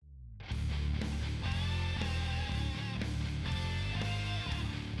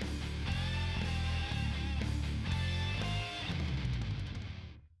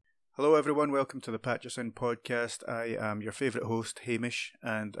Hello everyone, welcome to the Patcherson podcast. I am your favourite host, Hamish,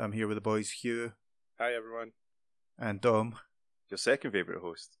 and I'm here with the boys Hugh. Hi everyone. And Dom. Your second favourite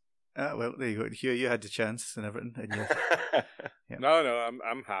host. Well, there you go. Hugh, you had the chance and everything. And yeah. No,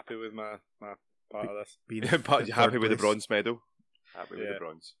 I'm happy with my part of this. Happy with the bronze medal. Happy with the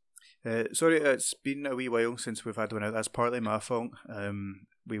bronze. Sorry, it's been a wee while since we've had one out. That's partly my fault.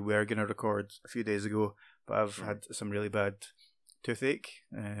 We were going to record a few days ago, but I've had some really bad toothache.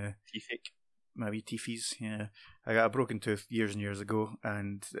 Teethache? My wee teethies, yeah. I got a broken tooth years and years ago,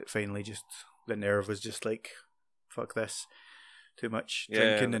 and it finally just, the nerve was just like, fuck this. Too much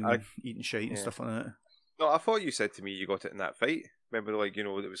drinking and eating shite and stuff like that. No, I thought you said to me you got it in that fight. Remember,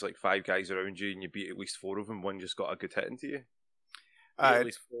 there was like 5 guys around you and you beat at least 4 of them. One just got a good hit into you. At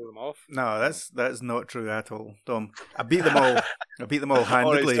least 4 of them off. No, that's not true at all, Dom. I beat them all. I beat them all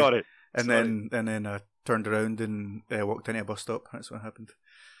handedly. Sorry. And then I turned around and walked into a bus stop. That's what happened.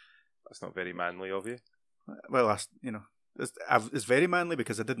 That's not very manly of you. Well, it's very manly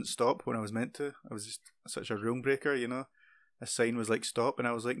because I didn't stop when I was meant to. I was just such a rule breaker, you know. A sign was like stop, and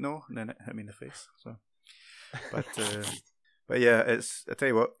I was like no, and then it hit me in the face. So, but yeah, I tell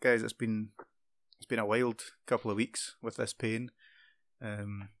you what, guys, it's been a wild couple of weeks with this pain,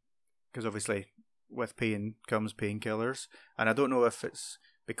 because obviously with pain comes painkillers, and I don't know if it's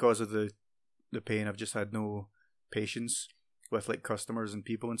because of the pain. I've just had no patience with like customers and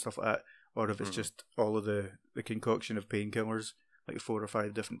people and stuff like that, or if it's just all of the concoction of painkillers, like 4 or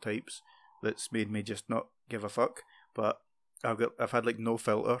 5 different types, that's made me just not give a fuck. But I've had like no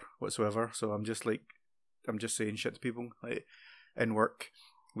filter whatsoever, so I'm just saying shit to people. Like in work,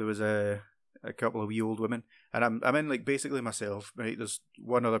 there was a couple of wee old women, and I'm in like basically myself. Right, there's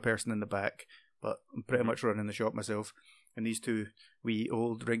one other person in the back, but I'm pretty much running the shop myself. And these 2 wee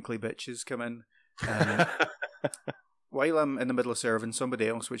old wrinkly bitches come in, and while I'm in the middle of serving somebody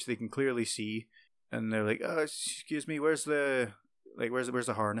else, which they can clearly see, and they're like, "Oh, excuse me, where's the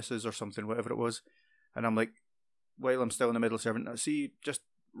harnesses or something, whatever it was," and I'm like, while I'm still in the middle of serving, I see just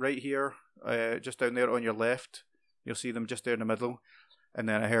right here, just down there on your left, you'll see them just there in the middle, and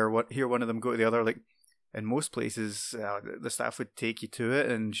then I hear one of them go to the other. Like in most places, the staff would take you to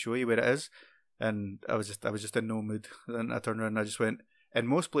it and show you where it is, and I was just in no mood. Then I turned around and I just went, in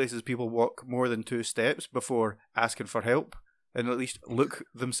most places people walk more than 2 steps before asking for help and at least look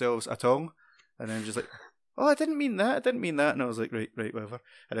themselves at all, and then I'm just like, oh, I didn't mean that, and I was like, right, whatever.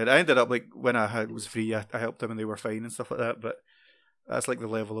 And then I ended up, like, when I was free, I helped them and they were fine and stuff like that, but that's like the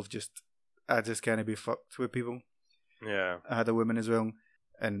level of I just can't be fucked with people. Yeah. I had a woman as well,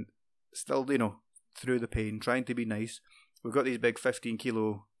 and still, you know, through the pain, trying to be nice. We've got these big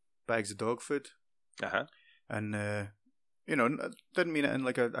 15-kilo bags of dog food. And, you know, I didn't mean it in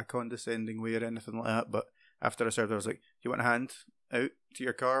like a condescending way or anything like that, but after I served, I was like, do you want a hand out to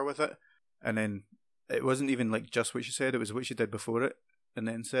your car with it? And then it wasn't even like just what she said, it was what she did before it, and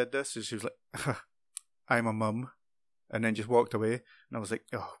then said this. So she was like, I'm a mum, and then just walked away. And I was like,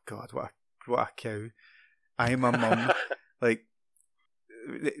 oh God, what a cow. I'm a mum. like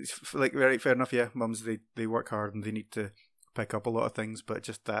very fair enough, yeah, mums, they work hard and they need to pick up a lot of things, but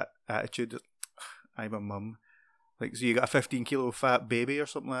just that attitude, I'm a mum. Like, so you got a 15-kilo fat baby or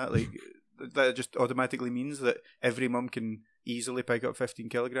something like that, like, that just automatically means that every mum can easily pick up 15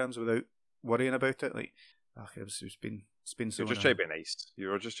 kilograms without worrying about it. Like, it's been so. You're just trying to be nice. You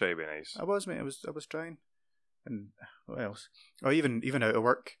were just trying to be nice. I was, mate. I was trying. And what else? Oh, even out of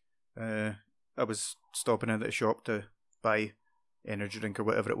work, I was stopping in at the shop to buy energy drink or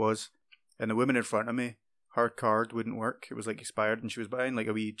whatever it was, and the woman in front of me, her card wouldn't work. It was like expired, and she was buying like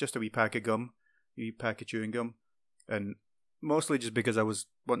a wee pack of gum, a wee pack of chewing gum, and mostly just because I was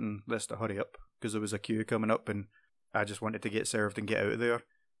wanting this to hurry up because there was a queue coming up, and I just wanted to get served and get out of there.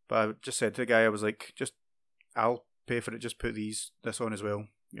 But I just said to the guy, I was like, I'll pay for it, just put this on as well,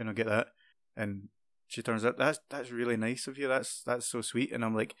 you know, get that. And she turns out, that's really nice of you, that's so sweet. And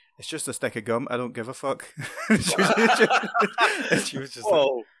I'm like, it's just a stick of gum, I don't give a fuck. she was just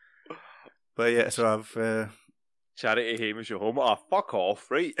like, but yeah, so I've Charity Hamish your home. Oh, fuck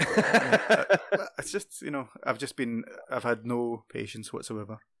off, right? It's just, you know, I've had no patience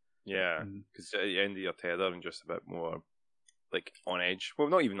whatsoever. Yeah, because at the end of your tether and just a bit more like on edge. Well,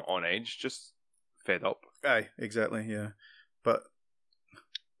 not even on edge, just fed up. Aye, exactly, yeah. But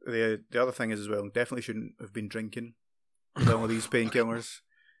the other thing is as well, definitely shouldn't have been drinking with all of these painkillers.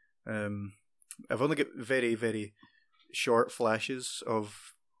 I've only got very, very short flashes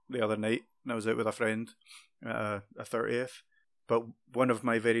of the other night when I was out with a friend at a 30th. But one of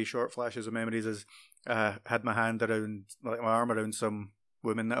my very short flashes of memories is I had my hand around, like my arm around some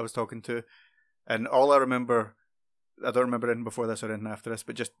woman that I was talking to, and all I remember I don't remember anything before this or anything after this,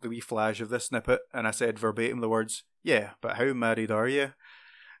 but just the wee flash of this snippet, and I said verbatim the words, "Yeah, but how married are you?"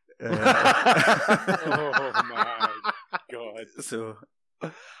 Oh my god! So,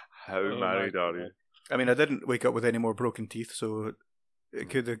 how married are you? I mean, I didn't wake up with any more broken teeth, so it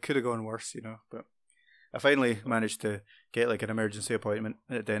could have gone worse, But I finally managed to get like an emergency appointment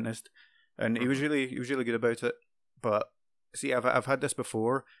at a dentist, and he was really good about it. But see, I've had this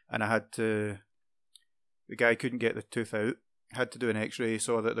before, and I had to. The guy couldn't get the tooth out. Had to do an X-ray.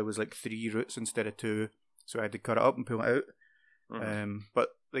 Saw that there was like 3 roots instead of 2, so I had to cut it up and pull it out. But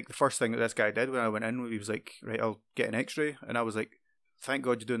like the first thing that this guy did when I went in, he was like, "Right, I'll get an X-ray," and I was like, "Thank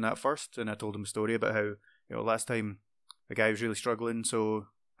God you're doing that first." And I told him a story about how last time the guy was really struggling, so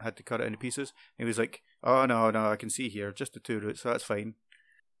I had to cut it into pieces. And he was like, "Oh no, I can see here, just the 2 roots, so that's fine.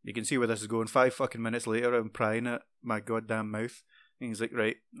 You can see where this is going." 5 fucking minutes later, I'm prying at my goddamn mouth. And he's like,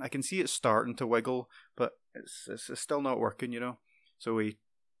 "Right, I can see it's starting to wiggle, but it's still not working, So he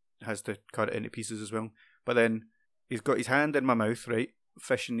has to cut it into pieces as well. But then he's got his hand in my mouth, right,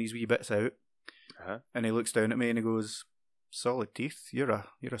 fishing these wee bits out. And he looks down at me and he goes, "Solid teeth. You're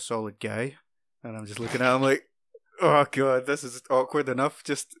a solid guy." And I'm just looking at him like, "Oh god, this is awkward enough.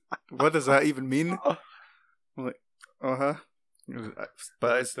 Just what does that even mean?" I'm like,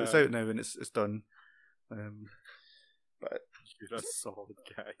 but it's out now and it's done. But you're a solid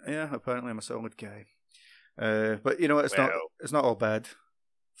guy. Yeah, apparently I'm a solid guy. But it's not all bad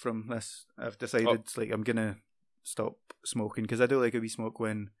from this. I've decided I'm gonna stop smoking because I do like a wee smoke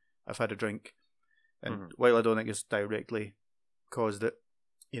when I've had a drink, and while I don't think it's directly caused it,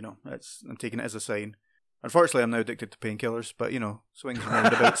 I'm taking it as a sign. Unfortunately, I'm now addicted to painkillers, but swings and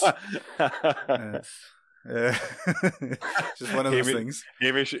roundabouts. Just one of those things.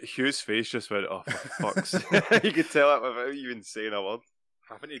 Hugh's face just went, "Oh, for fuck's sake." You could tell it without even saying a word.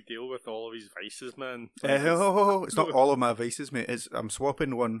 Having to deal with all of his vices, man. It's not all of my vices, mate. I'm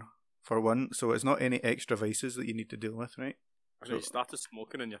swapping one for one, so it's not any extra vices that you need to deal with, right? So you started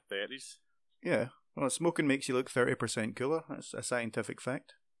smoking in your 30s? Yeah. Well, smoking makes you look 30% cooler. That's a scientific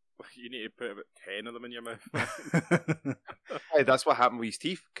fact. You need to put about 10 of them in your mouth. Hey, that's what happened with his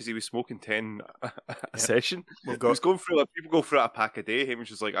teeth, because he was smoking 10 a session. He was going through, people go through a pack a day. He was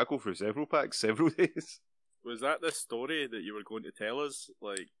just like, I go through several packs, several days. Was that the story that you were going to tell us?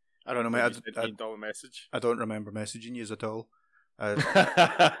 Like, I don't know, mate. I don't remember messaging you at all. I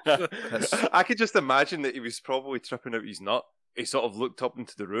could just imagine that he was probably tripping out his nut. He sort of looked up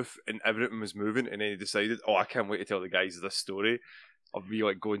into the roof and everything was moving, and then he decided, I can't wait to tell the guys this story of me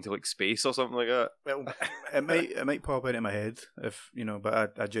like going to like space or something like that. Well, it might pop into my head if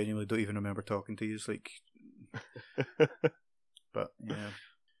but I genuinely don't even remember talking to you. It's like, but yeah.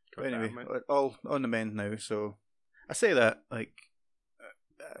 But anyway, all on the mend now. So I say that like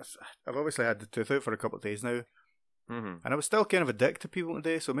I've obviously had the tooth out for a couple of days now, and I was still kind of a dick to people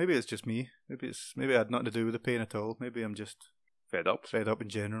today. So maybe it's just me. Maybe it had nothing to do with the pain at all. Maybe I'm just fed up in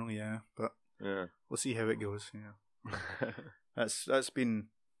general. Yeah, but yeah, we'll see how it goes. Yeah, that's been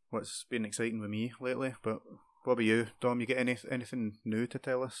what's been exciting with me lately. But what about you, Dom? You get anything new to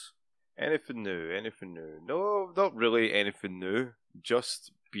tell us? Anything new? No, not really anything new.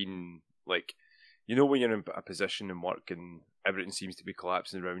 Just been like, when you're in a position in work and everything seems to be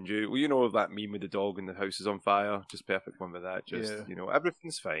collapsing around you. Well, that meme with the dog and the house is on fire. Just perfect one with that. Just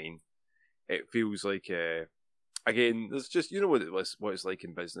everything's fine. It feels like again, there's just what it's like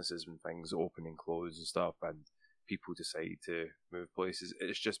in businesses when things open and close and stuff, and people decide to move places.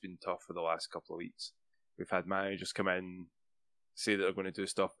 It's just been tough for the last couple of weeks. We've had managers come in, say that they're going to do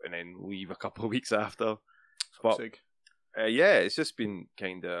stuff, and then leave a couple of weeks after. But it's just been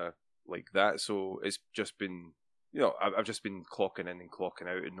kind of like that. So it's just been, I've just been clocking in and clocking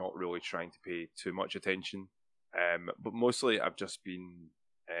out and not really trying to pay too much attention. But mostly I've just been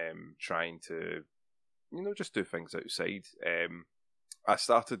trying to, just do things outside. I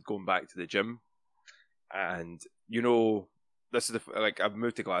started going back to the gym, and this is I've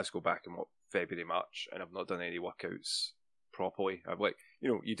moved to Glasgow back in February, March, and I've not done any workouts properly. I've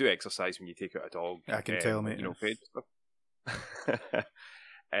you do exercise when you take out a dog. I can tell, mate. Fed stuff.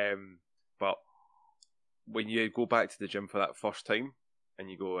 But when you go back to the gym for that first time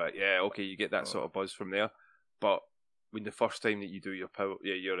and you go, you get that sort of buzz from there. But when the first time that you do your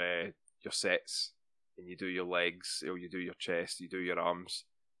sets and you do your legs or you do your chest, you do your arms,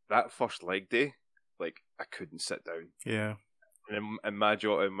 that first leg day, I couldn't sit down. Yeah. And in my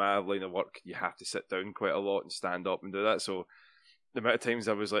job, in my line of work, you have to sit down quite a lot and stand up and do that. So the amount of times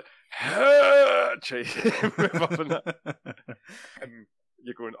I was like, try to move up and that. And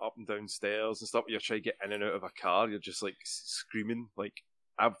you're going up and down stairs and stuff. You're trying to get in and out of a car. You're just screaming.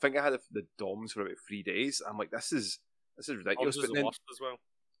 I think I had the DOMS for about 3 days. I'm like, this is this is ridiculous. But then, as well.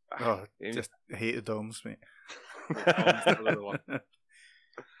 Oh, just hate the DOMs, mate.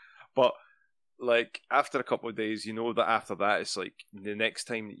 But like after a couple of days, you know that after that, it's like the next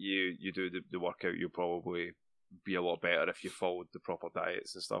time that you do the workout, you'll probably be a lot better if you followed the proper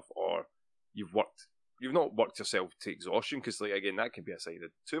diets and stuff, or you've not worked yourself to exhaustion, because like again, that can be a sign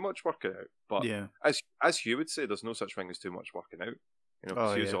of too much working out. But yeah, as Hugh would say, there's no such thing as too much working out. You know,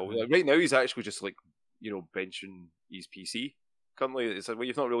 oh, like, right now he's actually just like, you know, benching his PC. Currently, it's like, well,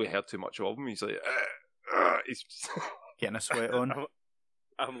 you've not really heard too much of him. He's like, he's just getting a sweat on.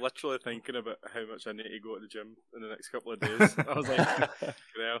 I'm literally thinking about how much I need to go to the gym in the next couple of days. I was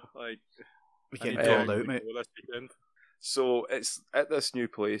like, we getting called out, mate. So it's at this new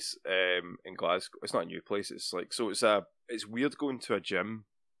place in Glasgow. It's not a new place. It's like, so it's weird going to a gym.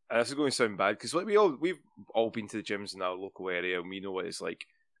 And this is going to sound bad because like we've all been to the gyms in our local area, and we know what it's like.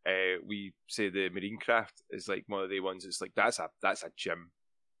 We say the Marine Craft is like one of the ones. It's like that's a gym,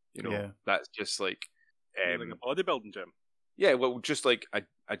 you know. Yeah. That's just like a bodybuilding gym. Yeah, well, just like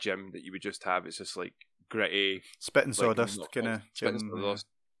a gym that you would just have. It's just like gritty, spitting sawdust kind of gym. Sawdust.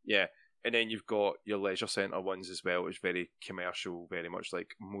 Yeah, and then you've got your leisure centre ones as well, which is very commercial, very much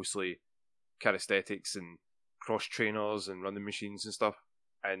like mostly calisthenics and cross trainers and running machines and stuff.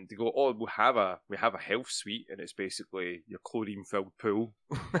 And they go, oh, we have a health suite, and it's basically your chlorine-filled pool.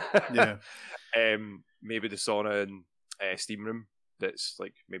 Yeah. Maybe the sauna and steam room that's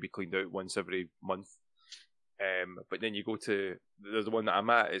like maybe cleaned out once every month. But then you go to the one that I'm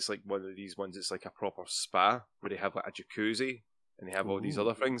at. It's like one of these ones. It's like a proper spa where they have like a jacuzzi and they have all these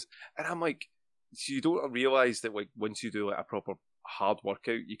other things. And I'm like, so you don't realize that like once you do like a proper hard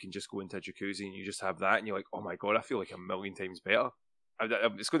workout, you can just go into a jacuzzi and you just have that, and you're like, oh my god, I feel like a million times better.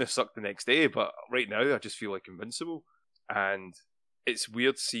 It's going to suck the next day, but right now I just feel like invincible. And it's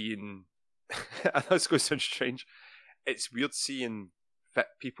weird seeing. I know it's going to sound strange. It's weird seeing fit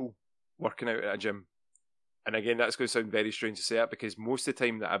people working out at a gym. And again, that's going to sound very strange to say that, because most of the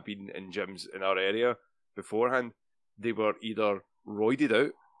time that I've been in gyms in our area beforehand, they were either roided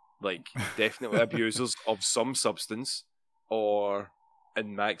out, like definitely abusers of some substance, or,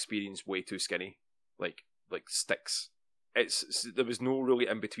 in my experience, way too skinny, like sticks. There was no really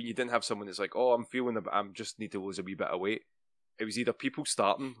in between. You didn't have someone that's like, oh, I'm just need to lose a wee bit of weight. It was either people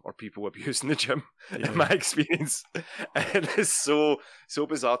starting or people abusing the gym, in my experience. And it's so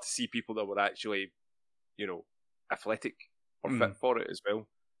bizarre to see people that were actually, you know, athletic or fit for it as well.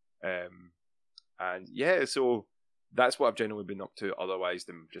 And yeah, so that's what I've generally been up to, otherwise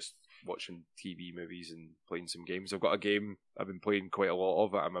than just watching TV, movies, and playing some games. I've got a game I've been playing quite a lot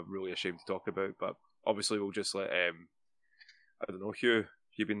of. I'm really ashamed to talk about, but obviously we'll just let I don't know, Hugh,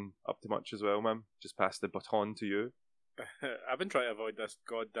 you've been up to much as well, man. Just pass the baton to you. I've been trying to avoid this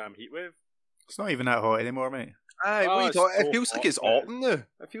goddamn heatwave. It's not even that hot anymore, mate. Aye, what are you talking? It feels like it's autumn now.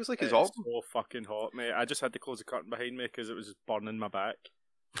 It feels like it's autumn. It's so fucking hot, mate. I just had to close the curtain behind me because it was just burning my back.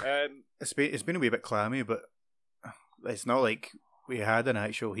 It's been a wee bit clammy, but it's not like we had an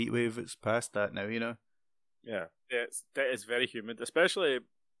actual heat wave. It's past that now, you know. Yeah, it's very humid, especially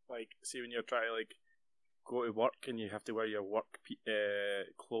like see when you're trying to like go to work and you have to wear your work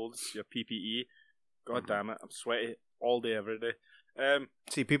clothes, your PPE. God damn it, I'm sweaty all day, every day.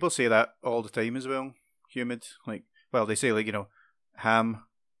 See, people say that all the time as well. Humid, like, well, they say like, you know, Ham,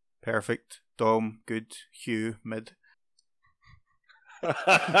 perfect, Dom, good, Hugh, mid. You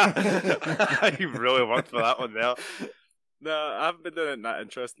really worked for that one there. No, I haven't been doing it that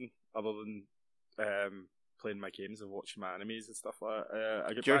interesting, other than playing my games and watching my animes and stuff like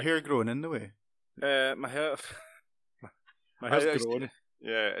that. Is your hair growing in the way? My hair's grown.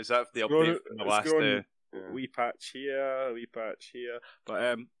 Yeah, is that the update from the last wee patch here,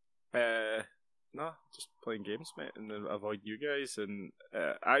 but no, just playing games, mate, and avoid you guys. And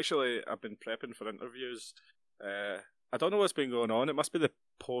actually, I've been prepping for interviews. I don't know what's been going on. It must be the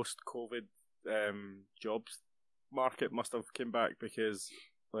post-COVID jobs market must have came back, because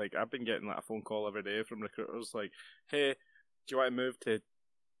like I've been getting like a phone call every day from recruiters like, "Hey, do you want to move to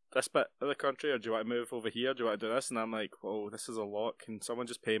this bit of the country, or do you want to move over here? Do you want to do this?" And I'm like, "Whoa, this is a lot. Can someone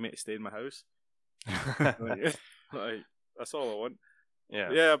just pay me to stay in my house?" like that's all I want.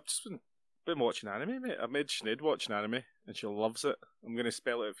 Yeah. I've just been watching anime, mate. I made Sinead watch an anime, and she loves it. I'm going to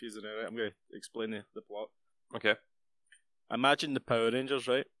spell it if you're in it. I'm going to explain the plot. Okay. Imagine the Power Rangers,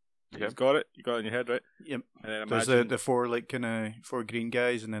 right? Okay. You got it in your head, right? Yep. And then there's the four like kind of four green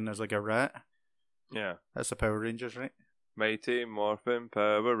guys, and then there's like a rat. Yeah. That's the Power Rangers, right? Mighty Morphin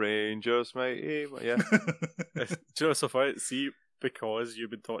Power Rangers, mighty. Yeah. Do you know what's so funny? See, because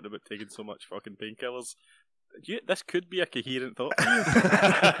you've been talking about taking so much fucking painkillers, this could be a coherent thought.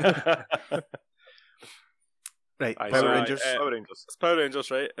 Right, Aye, Power so, Rangers. Power Rangers. It's Power Rangers,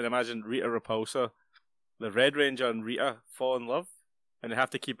 right? And imagine Rita Repulsa, the Red Ranger, and Rita fall in love, and they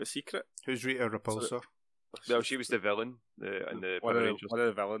have to keep it secret. Who's Rita Repulsa? Well, she was the villain in the one Power of the, Rangers. one of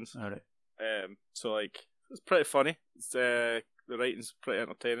the villains. All right. So like it's pretty funny. It's the writing's pretty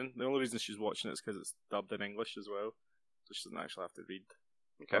entertaining. The only reason she's watching it is because it's dubbed in English as well, so she doesn't actually have to read.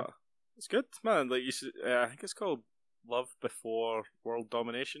 Okay. But it's good, man. Like you should, I think it's called Love Before World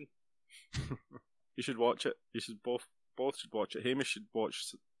Domination. You should watch it. You should both should watch it. Hamish should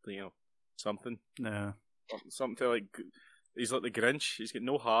watch, something. No. Something like he's like the Grinch. He's got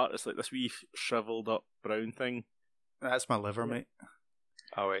no heart. It's like this wee shriveled up brown thing. That's my liver, mate.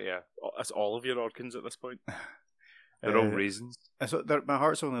 Oh wait, yeah. That's all of your organs at this point. They're all raisins. So my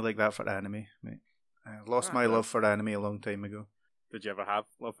heart's only like that for anime, mate. I lost my love for anime a long time ago. Did you ever have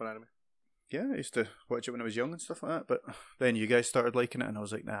love for anime? Yeah, I used to watch it when I was young and stuff like that, but then you guys started liking it and I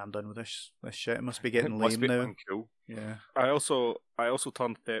was like, nah, I'm done with this shit. It must be getting Must lame be now. uncool. Yeah. I also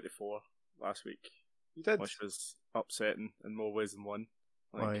turned 34 last week, You did. which was upsetting in more ways than one.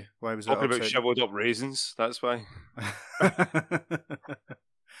 Why? Why was that Talking about upsetting? shriveled up raisins. That's why.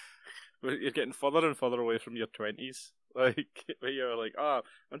 You're getting further and further away from your 20s. Like, where you're like,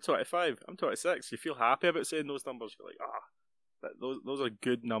 I'm 25, I'm 26. You feel happy about saying those numbers. You're like, those are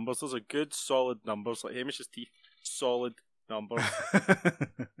good numbers. Those are good, solid numbers. Like Hamish's teeth, solid numbers.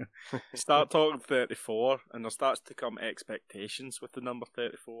 Start talking 34, and there starts to come expectations with the number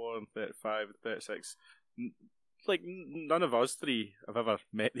 34 and 35 and 36. Like, none of us three have ever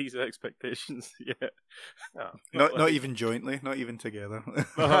met these expectations yet. No. not even jointly, not even together.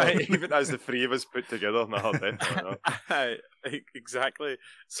 Even as the three of us put together, no, definitely not. Exactly.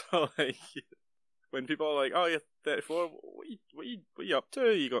 So, like, when people are like, "Oh, you're 34. What you up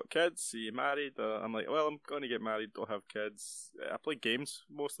to? You got kids? Are you married?" I'm like, "Well, I'm going to get married. Don't have kids. I play games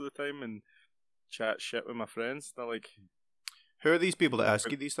most of the time and chat shit with my friends." They're like, Who are these people that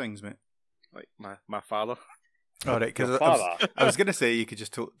ask you these things, mate? like my father. All right, because I was gonna say you could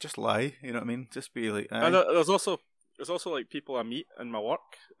just lie. You know what I mean? Just be like. And there's also like people I meet in my work,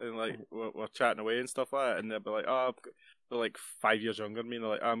 and like we're chatting away and stuff like that, and they'll be like, they're like 5 years younger than me, and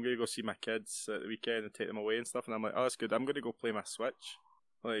they're like, I'm gonna go see my kids at the weekend and take them away and stuff, and I'm like, that's good. I'm gonna go play my Switch.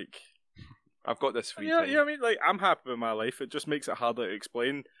 Like, I've got this free yeah, time. you know what I mean? Like, I'm happy with my life. It just makes it harder to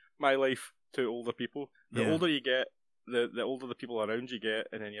explain my life to older people. The older you get, the older the people around you get,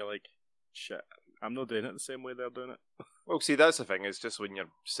 and then you're like, shit, I'm not doing it the same way they're doing it. Well, see, that's the thing. It's just when you're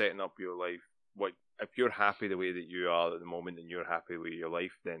setting up your life. What if you're happy the way that you are at the moment, and you're happy with your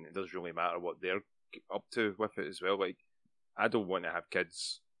life, then it doesn't really matter what they're up to with it as well. Like, I don't want to have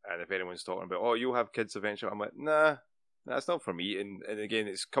kids, and if anyone's talking about, oh, you'll have kids eventually, I'm like, nah, that's not for me. And again,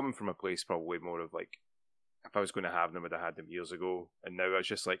 it's coming from a place probably more of like, if I was going to have them, I'd have had them years ago, and now it's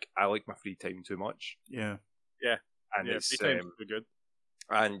just like I like my free time too much. Yeah. And yeah, it's free time's pretty good.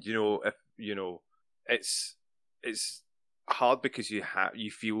 and it's hard because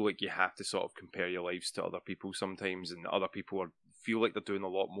you feel like you have to sort of compare your lives to other people sometimes, and other people feel like they're doing a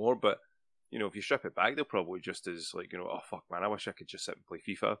lot more. But if you strip it back, they're probably just as like, oh fuck man, I wish I could just sit and play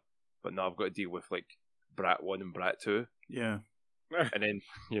FIFA, but now I've got to deal with like Brat 1 and Brat 2. Yeah. And then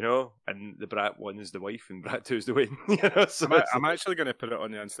and the Brat 1 is the wife and Brat 2 is the win. So I'm actually going to put it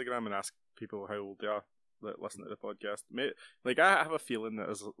on the Instagram and ask people how old they are that listen to the podcast. Mate, like, I have a feeling that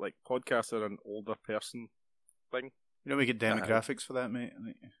as like podcasts are an older person thing. We get demographics for that, mate.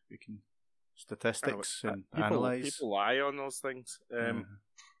 Like, we can statistics and analyze. People lie on those things.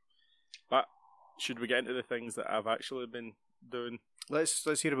 But should we get into the things that I've actually been doing? Let's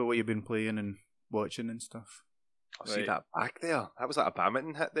hear about what you've been playing and watching and stuff. I see that back there. That was like a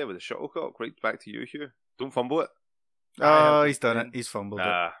badminton hit there with a shuttlecock right back to you, Hugh. Don't fumble it. Oh, he's done it. He's fumbled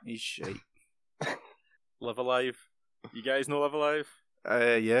it. He's shite. Live Alive. You guys know Live Alive?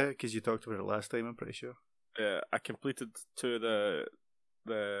 Yeah, because you talked about it last time, I'm pretty sure. I completed 2 of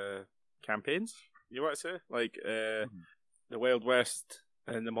the campaigns, you want to say? Like, the Wild West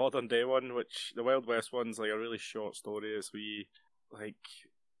and the modern day one, which the Wild West one's like a really short story. It's like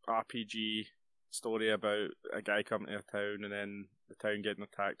RPG story about a guy coming to a town and then the town getting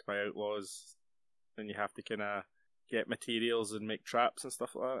attacked by outlaws, and you have to kind of get materials and make traps and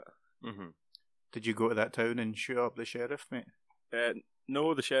stuff like that. Mm-hmm. Did you go to that town and shoot up the sheriff, mate?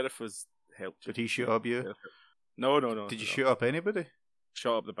 No, the sheriff was helped. Did he shoot up you? No. Did you shoot up anybody?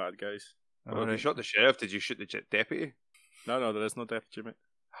 Shot up the bad guys. Well, you shot the sheriff. Did you shoot the deputy? No, there is no deputy, mate.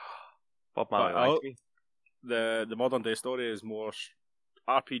 Bob Marley liked me. The modern day story is more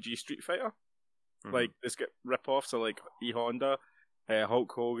RPG Street Fighter. Mm-hmm. Like, it's got rip-offs of like E Honda,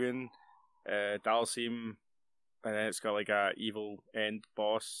 Hulk Hogan, Dalsim, and then it's got like a evil end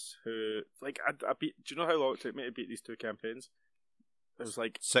boss who like I beat. Do you know how long it took me to beat these 2 campaigns? It was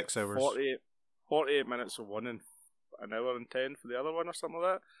like 6 hours. 48 minutes for one and an hour and 10 for the other one or something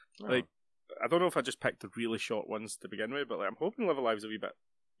like that. Oh. Like, I don't know if I just picked the really short ones to begin with, but like I'm hoping Live Alive's a wee bit,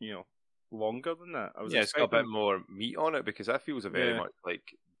 longer than that. It's got a bit more meat on it because that feels a very much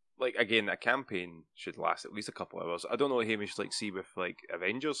like again, a campaign should last at least a couple of hours. I don't know, Hamish, like see with like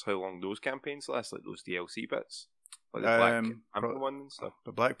Avengers how long those campaigns last, like those DLC bits, like the Black Panther one and stuff.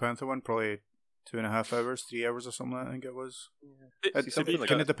 The Black Panther one probably 2.5 hours, 3 hours or something like that, I think it was. It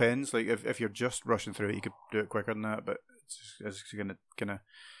kind of depends. Like if you're just rushing through it, you could do it quicker than that. But it's gonna kind of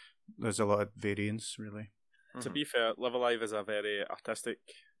there's a lot of variance really. To be fair, Live Alive is a very artistic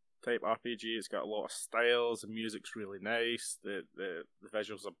type RPG. It's got a lot of styles. The music's really nice. The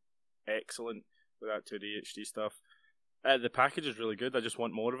visuals are excellent with that 2D HD stuff. The package is really good. I just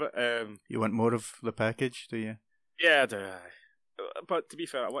want more of it. You want more of the package, do you? Yeah, I do. But to be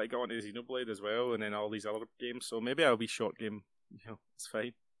fair, I want to go on to Xenoblade as well, and then all these other games. So maybe I'll be short game. It's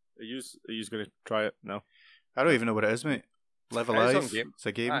fine. Are you going to try it? No. I don't even know what it is, mate. Live Alive. It's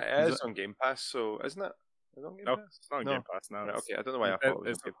a game. It is on Game Pass, so isn't it? Is it on Game Pass? It's not on Game Pass now. Right, okay, I don't know why I thought it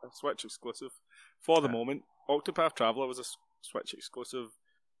was it's on Game Pass. Switch exclusive for the moment. Octopath Traveler was a Switch exclusive.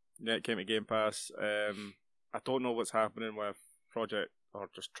 Yeah, it came to Game Pass. I don't know what's happening with Project or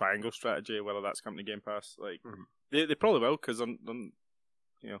just Triangle Strategy, whether that's coming to Game Pass. Like they probably will because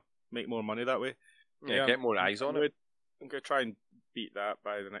they're make more money that way. Yeah, get more eyes on it. I'm going to try and beat that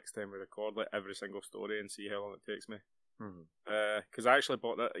by the next time we record, like every single story, and see how long it takes me. Because I actually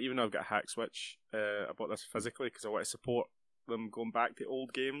bought that, even though I've got a hack Switch, I bought this physically because I want to support them going back to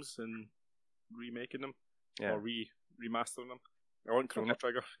old games and remaking them or remastering them. I want Chrono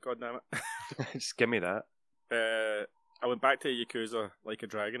Trigger, god damn it. Just give me that. I went back to Yakuza Like a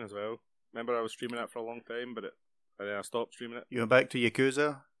Dragon as well. Remember I was streaming that for a long time, and then I stopped streaming it. You went back to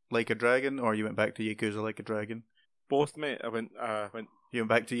Yakuza Like a Dragon, or you went back to Yakuza Like a Dragon? Both, mate. I went. You went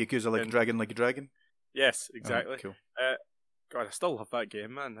back to Yakuza Like a Dragon, Like a Dragon? Yes, exactly. Oh, cool. God, I still love that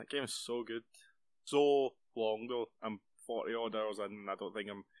game, man. That game is so good. So long though. I'm 40 odd hours in, and I don't think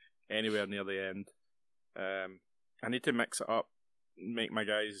I'm anywhere near the end. I need to mix it up, make my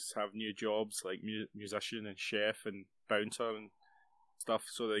guys have new jobs like musician and chef and bouncer and stuff,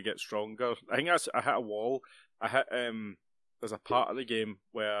 so they get stronger. I think I hit a wall. There's a part of the game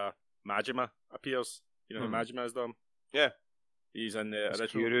where Majima appears. You know who Majima is, Dom? Yeah. He's in the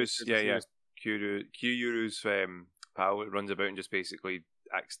original. Kyuru's pal that runs about and just basically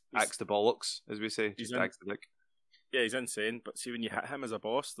acts the bollocks, as we say. Just acts the dick. Yeah, he's insane. But see, when you hit him as a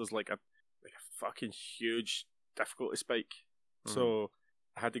boss, there's like a fucking huge difficulty spike. So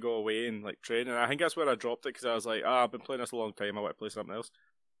I had to go away and like train, and I think that's where I dropped it because I was like, I've been playing this a long time. I want to play something else.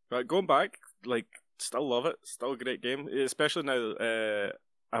 But going back, like, still love it. Still a great game, especially now.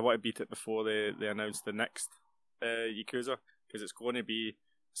 I want to beat it before they announce the next Yakuza, because it's going to be a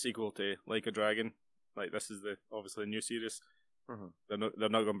sequel to Like a Dragon. Like, this is obviously a new series. They're not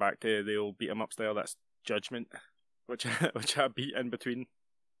going back to the old beat 'em up style. That's Judgment, which I beat in between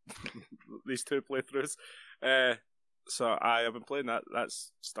these two playthroughs. So I have been playing that.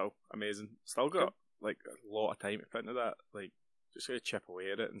 That's still amazing. Still got like a lot of time to put into that. Like, just gonna chip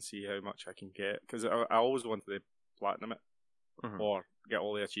away at it and see how much I can get, because I always wanted to platinum it or get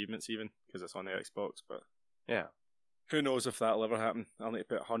all the achievements, even because it's on the Xbox. But yeah, who knows if that'll ever happen? I'll need to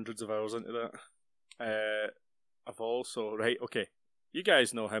put hundreds of hours into that. I've also okay. You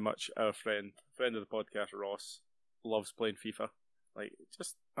guys know how much our friend of the podcast, Ross, loves playing FIFA. Like,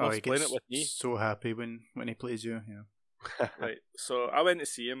 just loves he playing gets it with me. so happy when he plays you. Yeah. Right. So I went to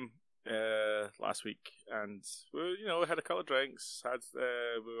see him last week, and we had a couple of drinks.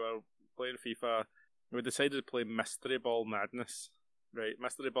 We were playing FIFA. We decided to play Mystery Ball Madness. Right.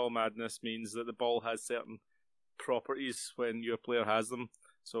 Mystery Ball Madness means that the ball has certain properties when your player has them.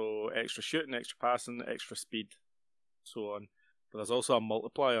 So extra shooting, extra passing, extra speed, so on. But there's also a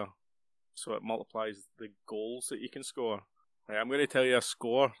multiplier, so it multiplies the goals that you can score. Right, I'm going to tell you a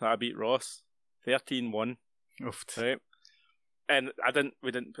score that I beat Ross, 13-1. Right, and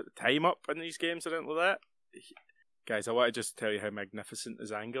we didn't put the time up in these games or anything like that. Guys, I want to just tell you how magnificent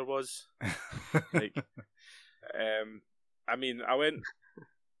his anger was. Like, I mean,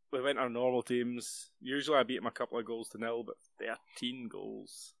 we went our normal teams. Usually I beat him a couple of goals to nil, but 13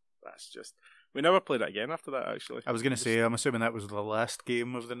 goals. That's just... We never played it again after that, actually. I was going to say, I'm assuming that was the last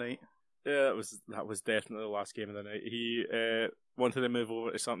game of the night. Yeah, that was definitely the last game of the night. He wanted to move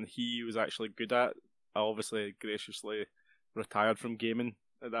over to something he was actually good at. I obviously graciously retired from gaming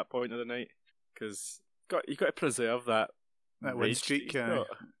at that point of the night, because you got to preserve that win streak. Yeah,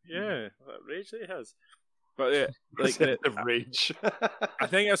 that rage that he has. But yeah, like the rage. I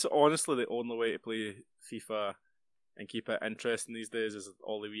think that's honestly the only way to play FIFA and keep it interesting these days is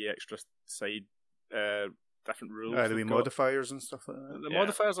all the wee extra side different rules. The wee modifiers and stuff like that. The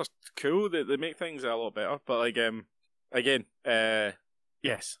modifiers are cool. They make things a lot better. But like again,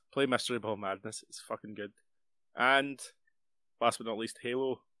 yes, play Mystery Ball Madness. It's fucking good. And last but not least,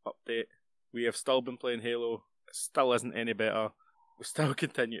 Halo update. We have still been playing Halo. It still isn't any better. We still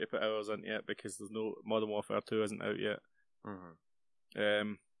continue to put hours into it because there's no Modern Warfare 2 isn't out yet.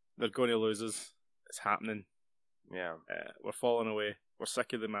 Mm-hmm. They're going to lose us. It's happening. Yeah. We're falling away. We're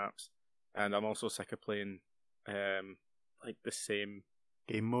sick of the maps, and I'm also sick of playing like the same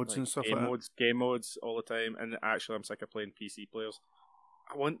game modes and stuff game modes all the time. And actually, I'm sick of playing PC players.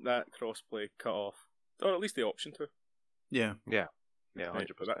 I want that crossplay cut off, or at least the option to. Yeah.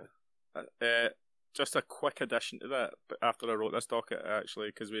 100%. Just a quick addition to that. But after I wrote this docket, actually,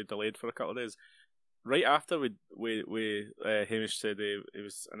 because we delayed for a couple of days, right after Hamish said he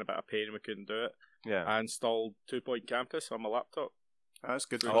was in a bit of pain and we couldn't do it. Yeah. I installed 2 Point Campus on my laptop. That's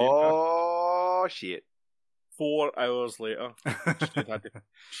good. Oh shit! 4 hours later,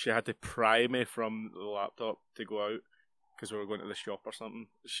 she had to pry me from the laptop to go out because we were going to the shop or something.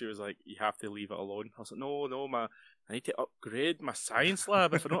 She was like, "You have to leave it alone." I was like, "No, I need to upgrade my science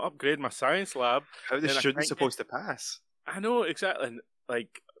lab. If I don't upgrade my science lab, how the student's supposed to pass?" I know exactly.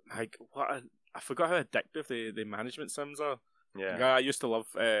 Like what? I forgot how addictive the management sims are. Yeah. I used to love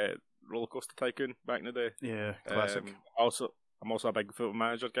Roller Coaster Tycoon back in the day. Yeah, classic. I'm also a big Football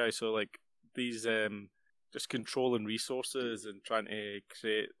Manager guy, so like these just controlling resources and trying to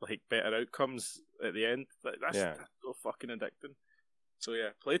create like better outcomes at the end. That's so fucking addicting. So yeah,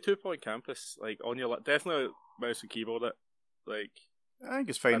 play 2 Point Campus like on your definitely mouse and keyboard it. Like I think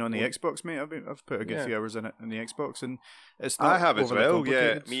it's fine on the Xbox, mate. I've put a good few hours in it on the Xbox, and it's not I have as well.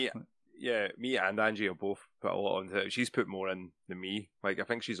 Yeah, me and Angie have both put a lot into it. She's put more in than me. Like I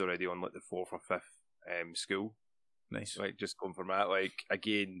think she's already on like the 4th or 5th school. Nice. Like just going from that. Like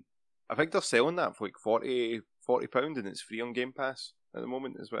again, I think they're selling that for like £40 and it's free on Game Pass at the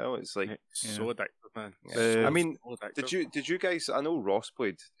moment as well. It's like so addictive, man. I mean, did you guys? I know Ross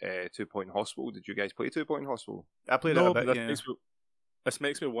played 2 Point Hospital. Did you guys play 2 Point Hospital? I played it a bit. This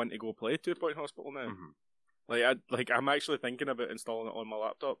makes me want to go play 2 Point Hospital now. Mm-hmm. I'm actually thinking about installing it on my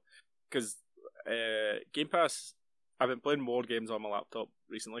laptop because Game Pass. I've been playing more games on my laptop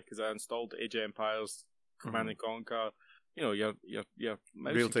recently because I installed Age of Empires, Command and Conquer. You know, your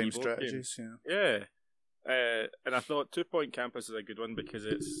real-time strategies. Game. Yeah. And I thought 2 Point Campus is a good one because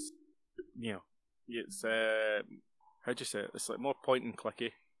it's how'd you say it? It's like more point and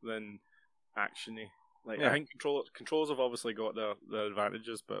clicky than actiony. I think controllers have obviously got their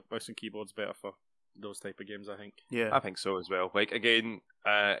advantages, but mouse and keyboard's better for those type of games, I think. Yeah, I think so as well. Like again,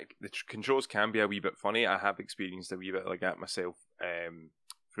 the controls can be a wee bit funny. I have experienced a wee bit like that myself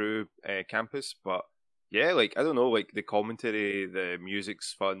through Campus, but yeah, like I don't know, like the commentary, the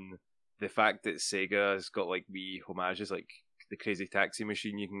music's fun. The fact that Sega has got like wee homages, like the Crazy Taxi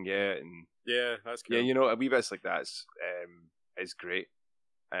machine you can get, and that's cool. Yeah, you know, a wee bits like that is great.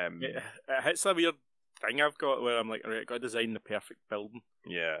 It hits a weird thing I've got where I'm like, alright, I've got to design the perfect building.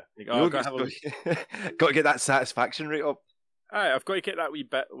 Yeah, got to get that satisfaction rate up. I've got to get that wee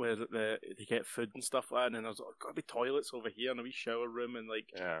bit where they get food and stuff like that, and then there's got to be toilets over here and a wee shower room, and like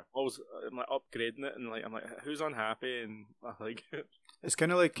always I'm like upgrading it, and like I'm like, who's unhappy? And I like it's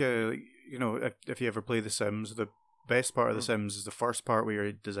kind of like if you ever play The Sims, the best part of The Sims is the first part where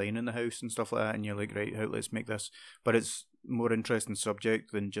you're designing the house and stuff like that, and you're like, right, let's make this, but it's more interesting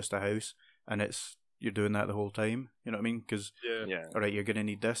subject than just a house, and you're doing that the whole time. You know what I mean? Because alright, you're gonna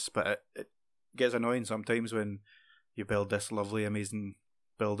need this, but it gets annoying sometimes when you build this lovely, amazing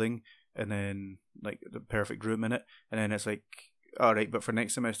building, and then like the perfect room in it, and then it's like, alright, but for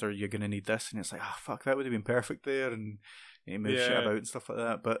next semester you're gonna need this, and it's like, fuck, that would have been perfect there, and you move shit about and stuff like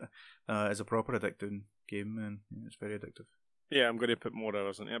that. But it's a proper addicting game, and it's very addictive. Yeah, I'm gonna put more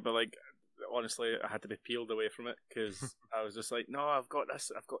hours in it, but like honestly, I had to be peeled away from it because I was just like, no, I've got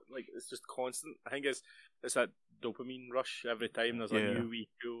this. I've got like it's just constant. I think it's that dopamine rush every time there's a new wee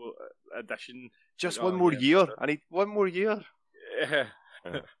cool addition. Just one more year. I need one more year. Yeah.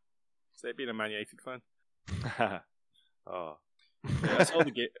 It's like being a Man United fan. Oh, that's all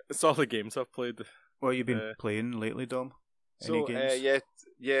the games I've played. What have you been playing lately, Dom? Any games?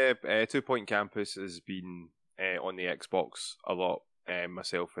 2 Point Campus has been on the Xbox a lot.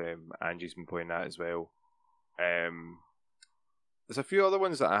 Myself, Angie's been playing that as well. There's a few other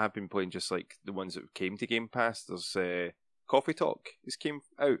ones that I have been playing, just like the ones that came to Game Pass. There's Coffee Talk. This came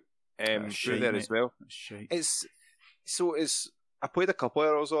out through there as well. It's I played a couple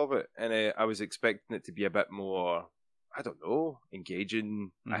hours of it, and I was expecting it to be a bit more, I don't know,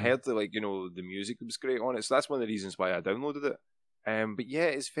 engaging. I heard that, like, the music was great on it, so that's one of the reasons why I downloaded it. But yeah,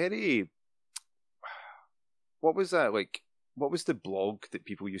 it's very. What was that like? What was the blog that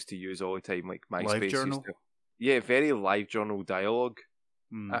people used to use all the time, like MySpace? LiveJournal? Yeah, very LiveJournal dialogue.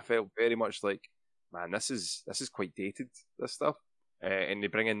 Mm. I felt very much like, man, this is quite dated, this stuff. And they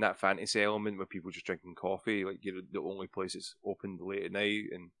bring in that fantasy element where people just drinking coffee, like you're the only place that's open late at night,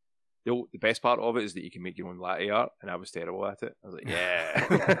 and the best part of it is that you can make your own latte art, and I was terrible at it. I was like,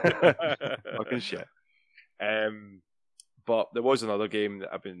 yeah, fucking shit. But there was another game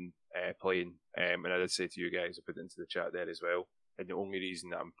that I've been playing, and I did say to you guys, I put it into the chat there as well, and the only reason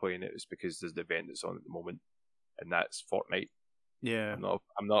that I'm playing it is because there's the event that's on at the moment, and that's Fortnite. Yeah.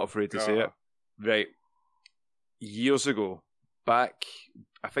 I'm not afraid to say it. Right. Years ago, back,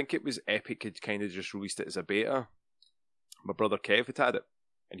 I think it was Epic had kind of just released it as a beta. My brother Kev had it,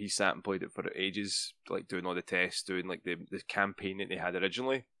 and he sat and played it for ages, like doing all the tests, doing like the campaign that they had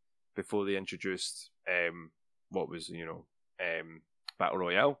originally before they introduced what was Battle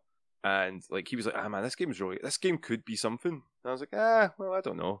Royale. And like he was like, man, this game could be something. And I was like, well, I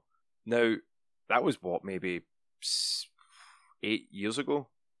don't know. Now that was maybe 8 years ago,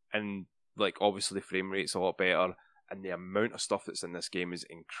 and like obviously the frame rate's a lot better, and the amount of stuff that's in this game is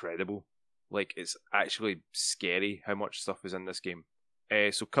incredible. Like, it's actually scary how much stuff is in this game.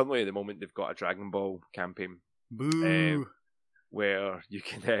 So currently at the moment they've got a Dragon Ball campaign. Boo! Where you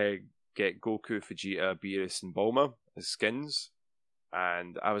can get Goku, Vegeta, Beerus and Bulma as skins.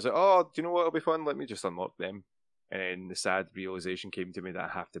 And I was like, oh, do you know what will be fun? Let me just unlock them. And then the sad realization came to me that I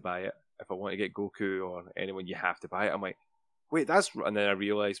have to buy it. If I want to get Goku or anyone, you have to buy it. I'm like, wait, and then I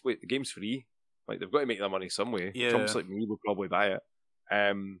realised, wait, the game's free. Like, they've got to make their money some way. Yeah. Chumps like me will probably buy it.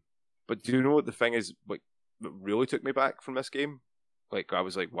 But do you know what the thing is, like, that really took me back from this game? Like, I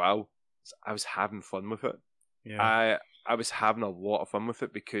was like, wow, I was having fun with it. Yeah. I was having a lot of fun with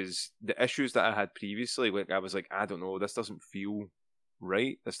it because the issues that I had previously, like, I was like, I don't know, this doesn't feel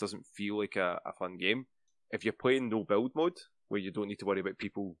right. This doesn't feel like a fun game. If you're playing no build mode, where you don't need to worry about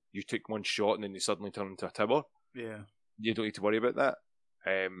people, you took one shot and then they suddenly turn into a tower. Yeah. You don't need to worry about that.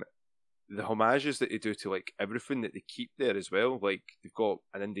 The homages that they do to like everything that they keep there as well, like they've got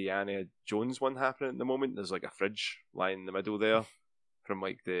an Indiana Jones one happening at the moment. There's like a fridge lying in the middle there from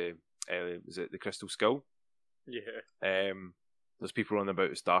like the is it the Crystal Skull? Yeah. There's people running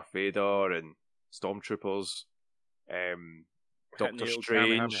about as Darth Vader and Stormtroopers, Doctor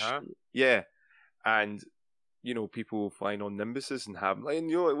Strange, yeah, and people flying on Nimbuses and having, like, it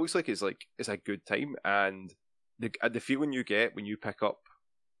looks like it's a good time, and the feeling you get when you pick up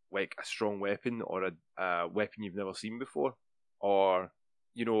like a strong weapon or a weapon you've never seen before, or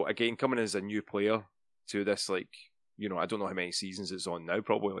again coming as a new player to this, like, I don't know how many seasons it's on now,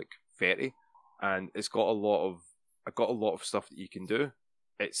 probably like 30, and it's got a lot of stuff that you can do.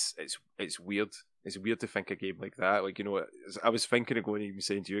 It's weird. It's weird to think a game like that. Like, I was thinking of going and even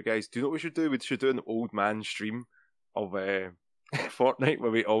saying to you guys, do you know what we should do? We should do an old man stream of Fortnite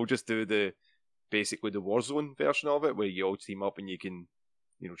where we all just do basically the Warzone version of it, where you all team up and you can,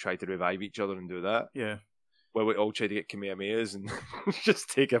 try to revive each other and do that. Yeah. Where we all try to get Kamehamehas and just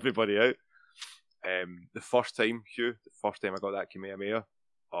take everybody out. The first time I got that Kamehameha,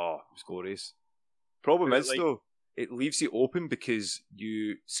 oh, it was glorious. Problem is, though, it leaves you open because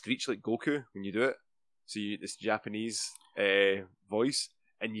you screech like Goku when you do it. So this Japanese voice,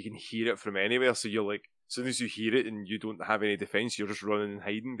 and you can hear it from anywhere. So you're like, as soon as you hear it and you don't have any defense, you're just running and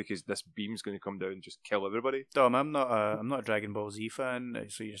hiding because this beam's going to come down and just kill everybody. Dom, I'm not a Dragon Ball Z fan.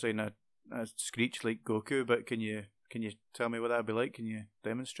 So you're saying a screech like Goku, but can you tell me what that'd be like? Can you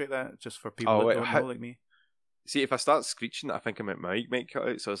demonstrate that just for people that don't know, like me? See, if I start screeching, I think my mic might cut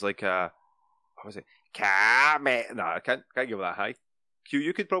out. So it's like what was it? No, I can't give that high. Q,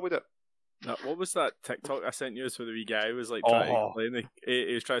 you could probably do it. What was that TikTok I sent you? Where the wee guy was like trying to explain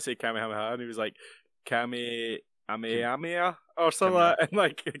he was trying to say Kamehameha, and he was like Kamehameha or something, and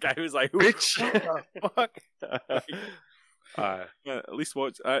like the guy was like, "Bitch, fuck." At least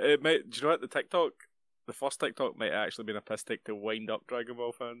watch. It might. Do you know what the first TikTok might have actually been a piss take to wind up Dragon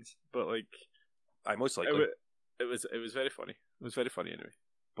Ball fans, but like, I most likely it was very funny. It was very funny anyway.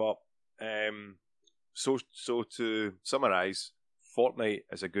 But so to summarize, Fortnite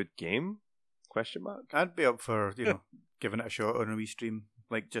is a good game? ? I'd be up for giving it a shot on a wee stream,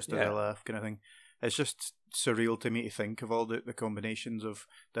 like just a laugh kind of thing. It's just surreal to me to think of all the combinations of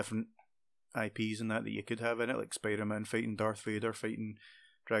different IPs and that you could have in it, like Spider-Man fighting Darth Vader, fighting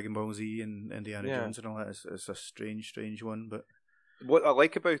Dragon Ball Z and Indiana Jones and all that. It's a strange one, but what I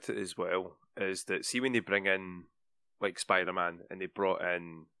like about it as well is that, see, when they bring in like Spider-Man, and they brought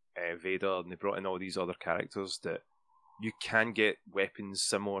in Vader, and they brought in all these other characters that you can get weapons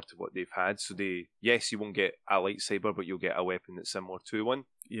similar to what they've had. So you won't get a lightsaber, but you'll get a weapon that's similar to one.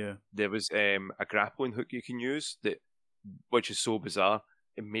 Yeah. There was a grappling hook you can use which is so bizarre.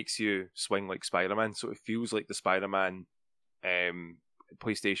 It makes you swing like Spider-Man, so it feels like the Spider-Man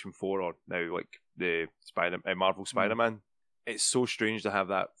PlayStation 4 or now like the Marvel Spider-Man. It's so strange to have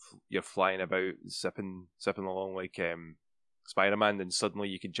that. You're flying about, zipping along like Spider-Man, then suddenly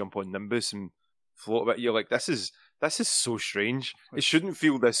you can jump on Nimbus and float a bit. You're like, this is so strange. It shouldn't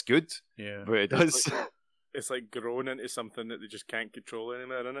feel this good, Yeah. but it does. It's like grown into something that they just can't control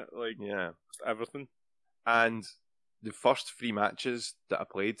anymore, isn't it? Like, Yeah. just everything. And the first 3 matches that I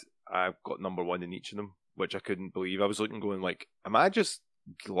played, I got number 1 in each of them, which I couldn't believe. I was looking, going like, am I just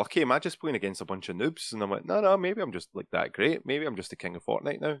lucky? Am I just playing against a bunch of noobs? And I'm like, no, maybe I'm just like that great. Maybe I'm just the king of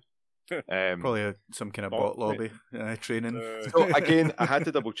Fortnite now. Probably some kind of bot lobby training. So again, I had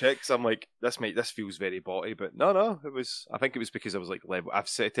to double check because I'm like, this feels very botty, but no, I think it was because I was like level. I've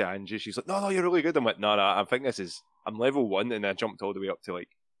said to Angie, she's like, no, you're really good. I'm like, no, I think I'm level 1, and I jumped all the way up to like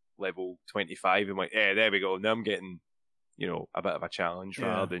level 25. I'm like, yeah, there we go. Now I'm getting, a bit of a challenge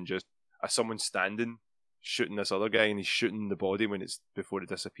rather than just someone standing shooting this other guy, and he's shooting the body before it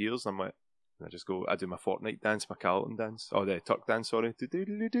disappears. I'm like, I just go, I do my Fortnite dance, my Carlton dance, or the Tuck dance, sorry.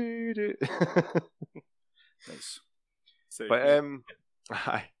 Nice. So,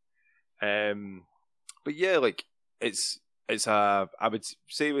 but yeah, like it's I would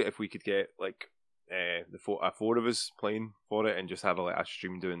say if we could get like the 4 of us playing for it and just have a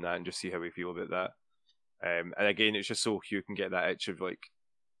stream doing that and just see how we feel about that. And again, it's just so Hugh can get that itch of like,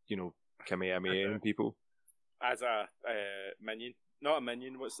 Kamehameha and people. As a minion. Not a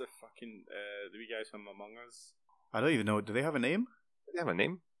minion, what's the fucking, the wee guys from Among Us? I don't even know. Do they have a name? They have a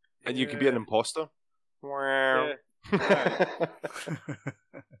name. And you could be an imposter. Wow. Yeah.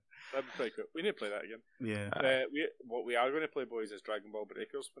 That'd be pretty cool. We need to play that again. Yeah. What we are going to play, boys, is Dragon Ball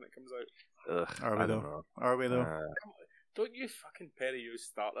Breakers when it comes out. Ugh, Are we though? Don't you fucking Perry you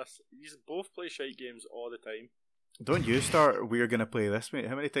start this? You both play shite games all the time. Don't you start, we're going to play this, mate.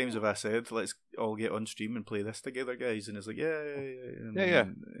 How many times have I said, let's all get on stream and play this together, guys? And it's like, yeah.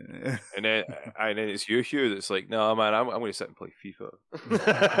 And then it's you, Hugh, that's like, no, man, I'm going to sit and play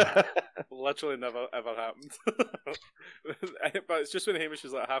FIFA. Literally never, ever happened. But it's just when Hamish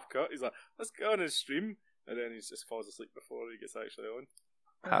is like half cut, he's like, let's go on his stream. And then he just falls asleep before he gets actually on.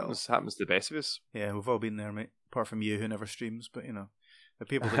 Happens to the best of us. Yeah, we've all been there, mate. Apart from you, who never streams, but the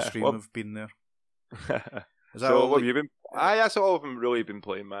people that stream have been there. Is that so what have you been? That's all I've really been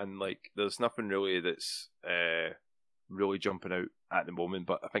playing, man. Like, there's nothing really that's really jumping out at the moment,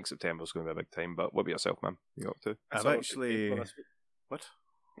 but I think September's going to be a big time. But what about yourself, man? What are you up to? I've actually... What?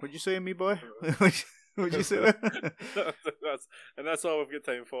 What'd you say, me boy? What'd you say? that's all we've got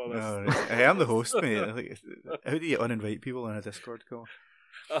time for. This. No, hey, I'm the host, mate. How do you uninvite people on a Discord call?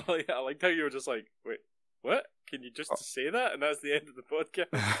 Oh yeah, I liked how you were just like, wait, what? Can you just say that? And that's the end of the podcast.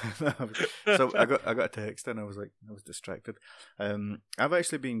 So I got a text and I was distracted. I've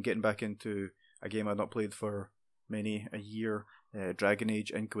actually been getting back into a game I've not played for many a year, Dragon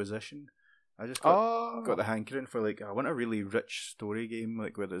Age Inquisition. I just got the hankering for I want a really rich story game,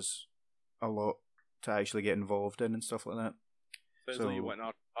 where there's a lot to actually get involved in and stuff like that. Sounds like you want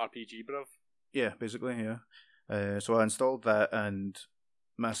an RPG, bruv. Yeah, basically, yeah. So I installed that and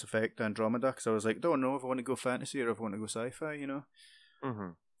Mass Effect Andromeda because I was like, don't know if I want to go fantasy or if I want to go sci-fi, Mm-hmm.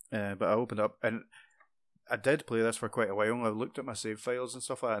 But I opened up and I did play this for quite a while. I looked at my save files and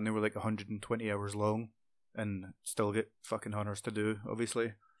stuff like that, and they were 120 hours long, and still get fucking hunters to do,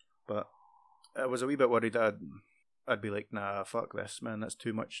 obviously. But I was a wee bit worried that I'd be like, nah, fuck this, man. That's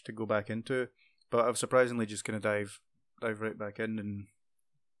too much to go back into. But I've surprisingly just kind of dive right back in and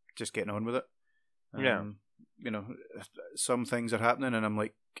just getting on with it. Yeah. Some things are happening and I'm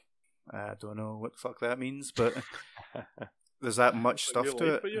like, I don't know what the fuck that means, but there's that much stuff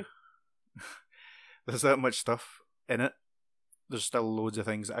to it. There's that much stuff in it. There's still loads of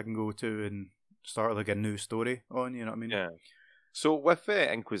things that I can go to and start a new story on, you know what I mean? Yeah. So with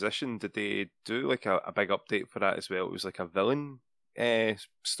Inquisition, did they do a big update for that as well? It was a villain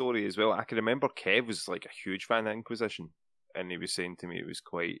story as well. I can remember Kev was a huge fan of Inquisition, and he was saying to me it was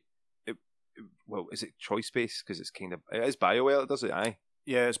quite... Well, is it choice-based? Because it is BioWare, does it? Aye.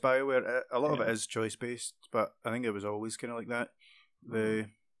 Yeah, it's BioWare. A lot of it is choice-based, but I think it was always kind of like that. The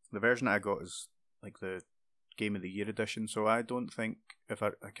version that I got is the Game of the Year edition, so I don't think,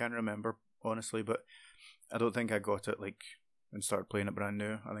 I can't remember, honestly, but I don't think I got it and started playing it brand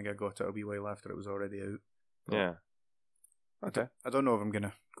new. I think I got it a wee while after it was already out. Yeah. Okay. I don't know if I'm going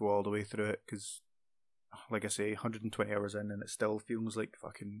to go all the way through it, because like I say, 120 hours in, and it still feels like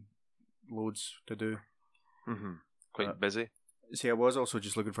fucking loads to do. Quite busy. See, I was also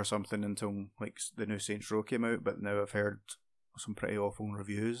just looking for something until like the new Saints Row came out, but now I've heard some pretty awful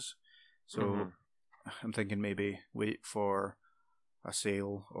reviews. So I'm thinking maybe wait for a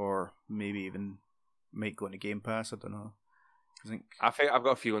sale, or maybe even might go into Game Pass. I don't know. I think I've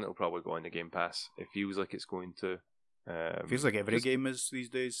got a feeling it'll probably go into Game Pass. It feels like it's going to. Feels like every game is these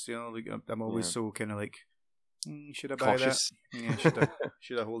days. You know, like I'm always so kind of like, should I buy cautious. that? Yeah,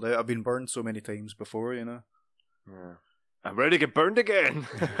 should I hold out? I've been burned so many times before, you know. Yeah. I'm ready to get burned again.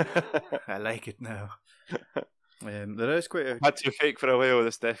 I like it now. There is quite a. Had to fake for a while.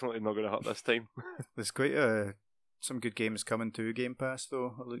 That's definitely not going to hurt this time. There's quite some good games coming to Game Pass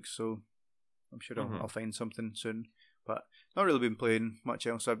though. It looks so. I'm sure I'll find something soon. But not really been playing much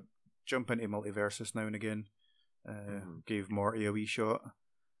else. I jump into Multiversus now and again. Gave Morty a wee shot.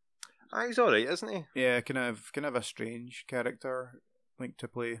 He's alright, isn't he? Yeah, can have a strange character like to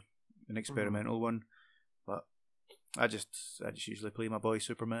play, an experimental one. But I just usually play my boy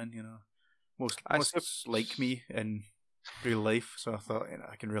Superman. You know, most like me in real life, so I thought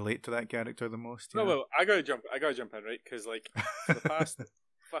I can relate to that character the most. No, well, I gotta jump in, right? Because like for the past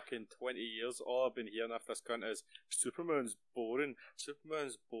fucking 20 years, all I've been hearing off this cunt is Superman's boring.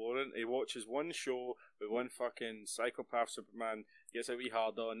 He watches one show with one fucking psychopath Superman, gets a wee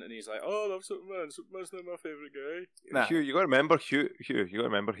hard on, and he's like, "Oh, I love Superman. Superman's not my favourite guy." Nah. Hugh, you got to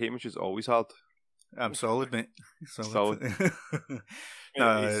remember, Hamish is always hard. I'm solid, mate. Solid.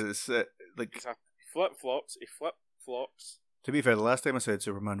 No, it's like he flip flops. To be fair, the last time I said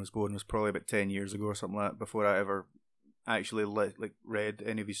Superman was boring was probably about 10 years ago or something like that, before I ever actually read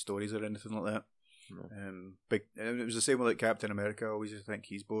any of his stories or anything like that. No. It was the same with like Captain America. I always used to think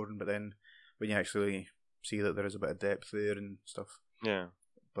he's boring, but then when you actually see that there is a bit of depth there and stuff. Yeah.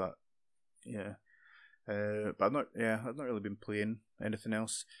 But yeah. But I've not really been playing anything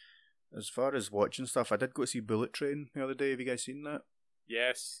else. As far as watching stuff, I did go see Bullet Train the other day. Have you guys seen that?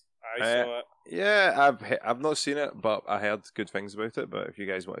 Yes, I saw it. Yeah, I've not seen it, but I heard good things about it. But if you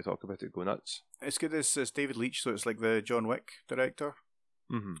guys want to talk about it, go nuts. It's good. It's David Leitch, so it's like the John Wick director.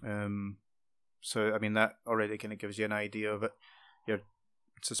 So I mean that already kind of gives you an idea of it. You're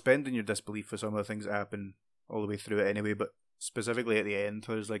suspending your disbelief for some of the things that happen all the way through it anyway, but specifically at the end,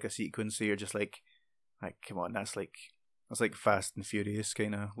 there's like a sequence that you're just like come on, that's like Fast and Furious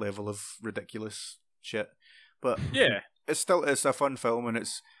kind of level of ridiculous shit. But yeah, it's a fun film, and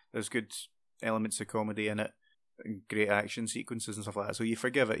there's good elements of comedy in it, and great action sequences and stuff like that. So you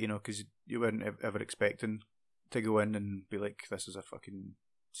forgive it, because you weren't ever expecting to go in and be like, this is a fucking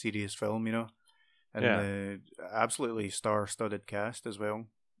serious film, And absolutely star-studded cast as well,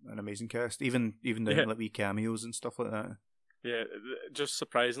 an amazing cast, even the like wee cameos and stuff like that. Yeah, just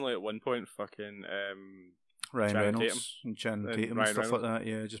surprisingly at one point, fucking Ryan Channing Reynolds Tatum. and Channing Tatum and stuff like that.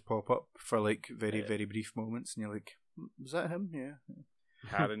 Yeah, just pop up for like very very brief moments, and you're like, was that him? Yeah.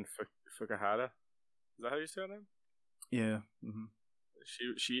 Karen Fukuhara. Is that how you say her name? Yeah. Mm-hmm.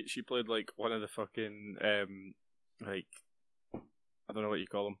 She played like one of the fucking like, I don't know what you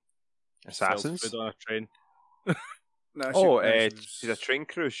call them, assassins on a train. She's a train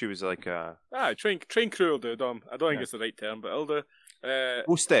crew. She was like a train crew will do, Dom. I don't think it's the right term, but it'll do.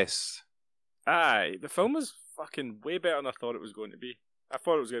 Hostess. The film was fucking way better than I thought it was going to be. I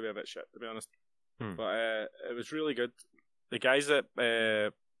thought it was going to be a bit shit, to be honest. But it was really good. The guys at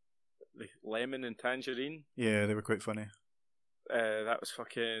the Lemon and Tangerine. Yeah, they were quite funny. That was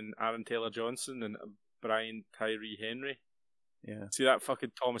fucking Aaron Taylor-Johnson and Brian Tyree Henry. Yeah. See that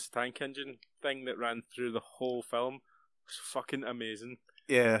fucking Thomas the Tank Engine thing that ran through the whole film? It was fucking amazing.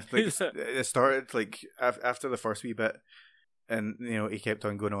 Yeah, like it started like after the first wee bit, and he kept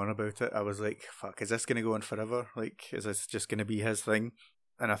on going on about it. I was like, "Fuck, is this going to go on forever? Like, is this just going to be his thing?"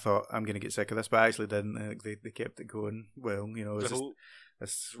 And I thought, I'm going to get sick of this, but I actually didn't. Like, they kept it going well. It was just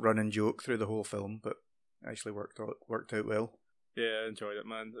this running joke through the whole film, but actually worked out well. Yeah, I enjoyed it,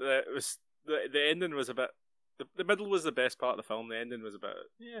 man. It was the ending was a bit. The middle was the best part of the film. The ending was a bit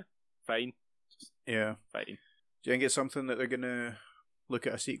fine. Fine. Do you think it's something that they're going to look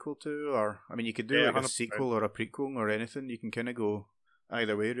at a sequel to? Or, I mean, you could do like 100%. A sequel or a prequel or anything. You can kind of go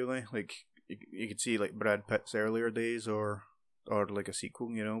either way, really. Like, you could see like Brad Pitt's earlier days or like a sequel,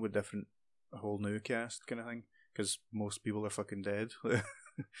 with a whole new cast kind of thing. Because most people are fucking dead.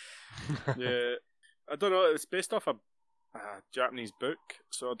 Yeah. I don't know. It's based off a Japanese book,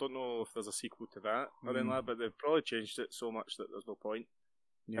 so I don't know if there's a sequel to that or anything like that, but they've probably changed it so much that there's no point.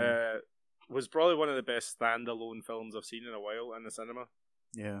 Yeah. Was probably one of the best standalone films I've seen in a while in the cinema.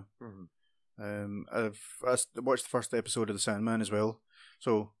 Yeah. I watched the first episode of The Sandman as well.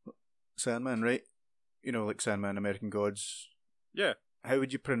 So, Sandman, right? you know, like Sandman, American Gods. Yeah, How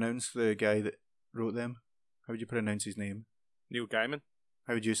would you pronounce the guy that wrote them? How would you pronounce his name? Neil Gaiman.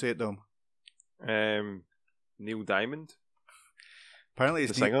 How would you say it, Dom? Neil Diamond, Apparently, the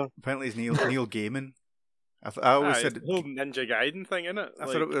it's singer. apparently it's Neil Gaiman. I always It's said the whole Ninja Gaiden thing, innit? I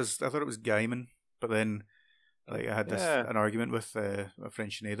thought it was Gaiman, but then like I had Yeah. an argument with a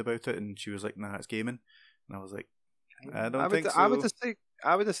friend Sinead about it, and she was like, "Nah, it's Gaiman," and I was like, "I don't think so."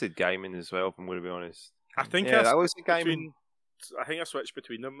 I would have said Gaiman as well. If I'm going to be honest. I think Yeah, I that was switched Gaiman. I think I switched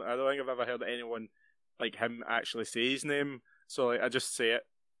between them. I don't think I've ever heard anyone like him actually say his name. So like I just say it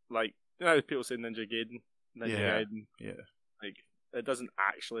like you know how people say Ninja Yeah. Gaiden. Yeah. Like it doesn't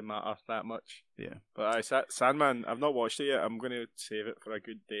actually matter that much. Yeah. But Sandman, I've not watched it yet. I'm going to save it for a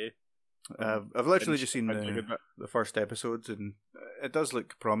good day. I've literally just seen Binge a good bit. the first episodes, and it does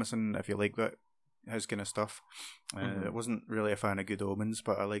look promising if you like his kind of stuff. Mhm. I wasn't really a fan of Good Omens,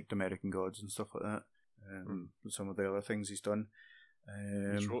 but I liked American Gods and stuff like that. Some of the other things he's done.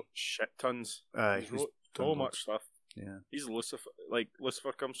 He's wrote shit tons. Aye, He's wrote so much stuff. Yeah. He's Lucifer. Like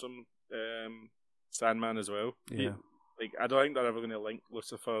Lucifer comes from Sandman as well. Yeah. I don't think they're ever going to link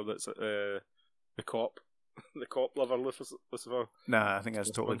Lucifer. That's the cop, the cop lover Lucifer. Nah, I think that's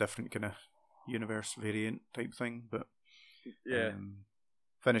a totally different kind of universe variant type thing. But Yeah,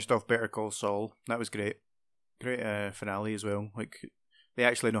 finished off Better Call Saul. That was great. Great finale as well. Like they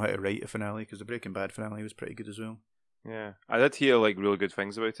actually know how to write a finale, because the Breaking Bad finale was pretty good as well. Yeah, I did hear like really good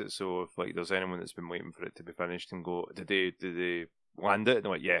things about it. So if like there's anyone that's been waiting for it to be finished and go, did they land it? And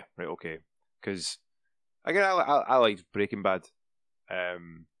I'm like, yeah, right, okay. Because again, I liked Breaking Bad,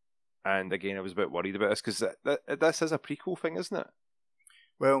 and again, I was a bit worried about this because this is a prequel thing, isn't it?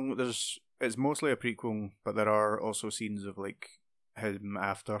 Well, it's mostly a prequel, but there are also scenes of like him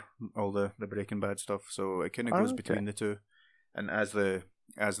after all the Breaking Bad stuff, so it kind of goes between the two. And as the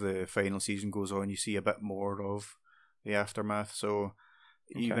final season goes on, you see a bit more of the aftermath. So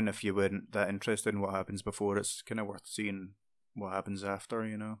even if you weren't that interested in what happens before, it's kind of worth seeing what happens after.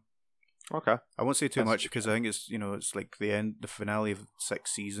 You know. Okay. I won't say too much because I think it's it's like the finale of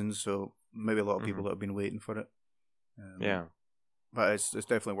 6 seasons, so maybe a lot of people that have been waiting for it. Yeah. But it's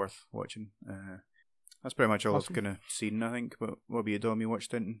definitely worth watching. That's pretty much all I've kind of seen, I think. But what about you, Dom? You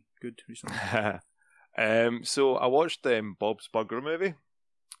watched anything good recently? So I watched Bob's Burger movie.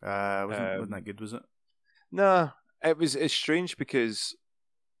 Wasn't that good, was it? Nah, it's strange because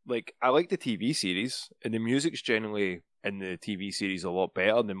like I like the TV series and the music's generally in the TV series a lot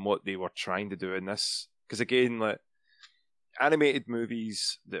better than what they were trying to do in this. Because again, like animated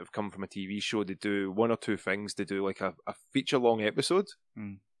movies that have come from a TV show, they do one or two things. They do like a feature-long episode,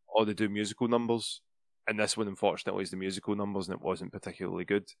 or they do musical numbers. And this one, unfortunately, is the musical numbers, and it wasn't particularly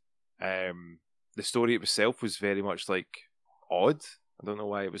good. The story itself was very much like odd. I don't know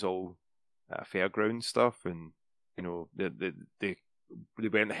why it was all fairground stuff, and they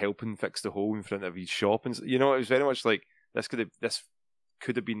went to help him fix the hole in front of his shop, and it was very much like this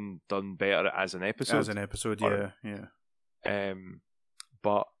could have been done better as an episode. As an episode, yeah.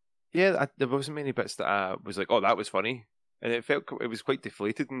 But yeah, there wasn't many bits that I was like, oh, that was funny, and it was quite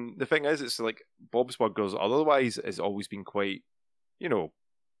deflated. And the thing is, it's like Bob's Burgers otherwise has always been quite, it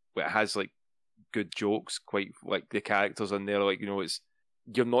has like good jokes, quite like the characters in there, like it's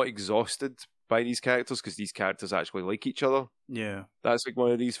you're not exhausted by these characters because these characters actually like each other. Yeah, that's like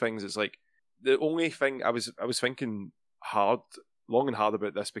one of these things. It's like the only thing I was thinking long and hard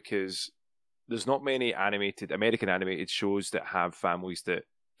about this because there's not many American animated shows that have families that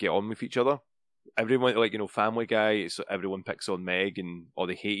get on with each other. Everyone, like, Family Guy, everyone picks on Meg or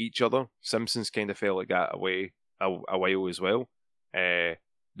they hate each other. Simpsons kind of felt like that a while as well. The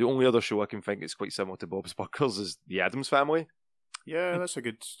only other show I can think is quite similar to Bob's Burgers is The Addams Family. Yeah, that's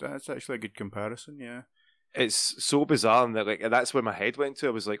actually a good comparison, yeah. It's so bizarre, and that's where my head went to.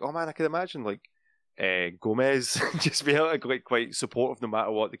 I was like, oh man, I can imagine like Gomez just being like quite supportive no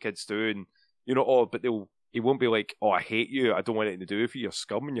matter what the kids do, and but he won't be like, oh, I hate you, I don't want anything to do with you, you're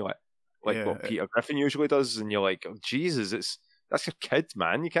scum, and you're like what Peter Griffin usually does, and you're like, oh Jesus, that's your kid,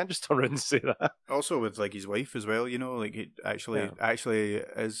 man. You can't just turn around and say that. Also with like his wife as well, like he actually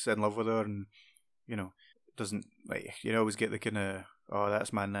is in love with her, and doesn't like always get the kind of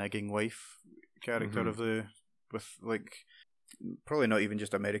that's my nagging wife character with like probably not even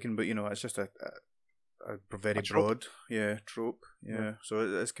just American, but it's just a very broad trope. Yeah.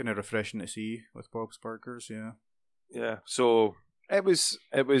 So it's kind of refreshing to see with Bob's Burgers. Yeah. So it was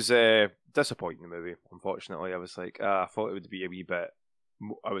disappointing, the movie. Unfortunately, I was like, I thought it would be a wee bit.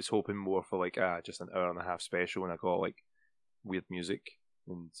 I was hoping more for like just an hour and a half special, and I got like weird music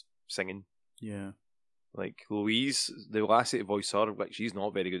and singing. Yeah. Like Louise, the lassie to voice her, like she's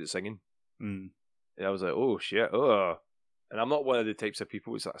not very good at singing. And I was like, oh shit, oh. And I'm not one of the types of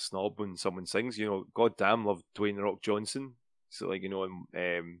people who's like a snob when someone sings. You know, goddamn love Dwayne The Rock Johnson. So like, you know,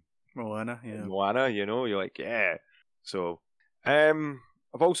 Moana, yeah. Moana, you know, you're like, yeah. So,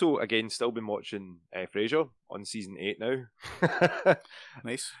 I've also again still been watching Frasier on season 8 now.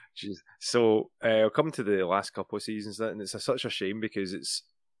 Nice. Jeez. So I'll come to the last couple of seasons, and it's such a shame because it's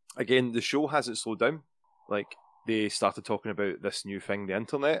again the show hasn't slowed down. Like they started talking about this new thing, the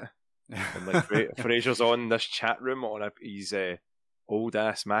internet, and like Frasier's on this chat room on his old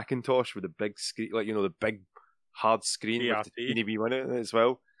ass Macintosh with a big screen, like you know the big hard screen with the teeny wee one in it as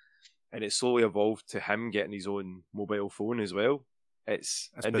well. And it slowly evolved to him getting his own mobile phone as well. That's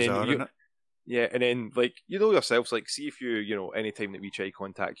bizarre, isn't it? Yeah, and then like you know yourselves, like see if you know anytime that we try to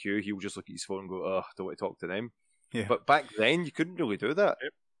contact you, he'll just look at his phone and go, "Oh, don't want to talk to them." Yeah. But back then, you couldn't really do that.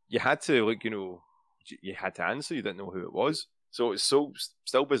 Yep. You had to like you know, you had to answer. You didn't know who it was, so it's so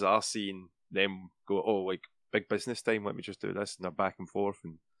still bizarre seeing them go, "Oh, like big business time. Let me just do this," and they're back and forth,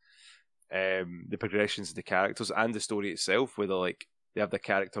 and the progressions of the characters and the story itself, where they're like. They have the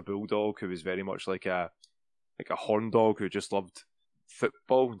character Bulldog, who was very much like a horn dog who just loved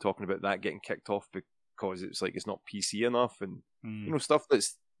football and talking about that getting kicked off because it's like it's not PC enough and you know stuff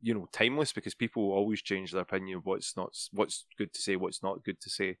that's you know timeless because people always change their opinion of what's good to say, what's not good to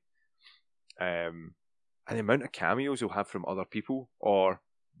say. And the amount of cameos you'll have from other people or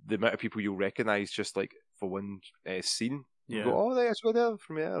the amount of people you'll recognise just like for one scene. Yeah. You go, oh, that's what they're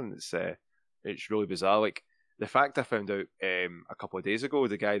from there, and it's really bizarre. Like. The fact I found out a couple of days ago,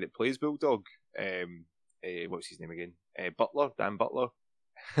 the guy that plays Bulldog, what's his name again? Butler, Dan Butler.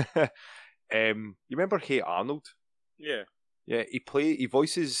 You remember Hey Arnold? Yeah. Yeah, he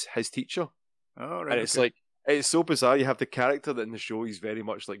voices his teacher. Oh, right. And it's like, it's so bizarre. You have the character that in the show he's very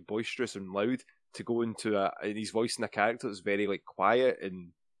much like boisterous and loud to go into and he's voicing a character that's very like quiet and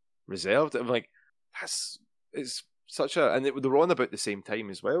reserved. I'm like, it's such a, and they were on about the same time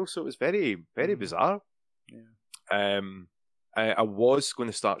as well, so it was very, very bizarre. Yeah. I was going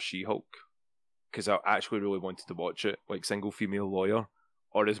to start She-Hulk because I actually really wanted to watch it, like single female lawyer,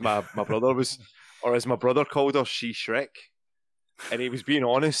 or as my brother was, or as my brother called her, She-Shrek, and he was being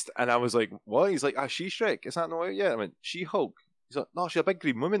honest, and I was like, "What?" He's like, She-Shrek, is that not out yet?" I went, She-Hulk. He's like, "No, she's a big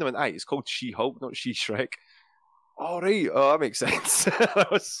green woman." I went, "Aye, it's called She-Hulk, not She-Shrek." All right, oh, that makes sense.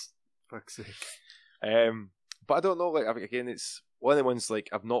 Fuck's sake. But I don't know. Like again, it's one of the ones like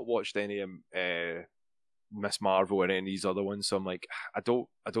I've not watched any Miss Marvel or any of these other ones, so I'm like, I don't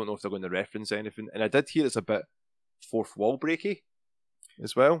know if they're going to reference anything. And I did hear it's a bit fourth wall breaky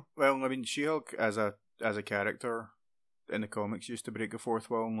as well. Well, I mean, She-Hulk as a character in the comics used to break the fourth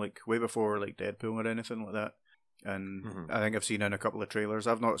wall, like way before like Deadpool or anything like that. And I think I've seen in a couple of trailers.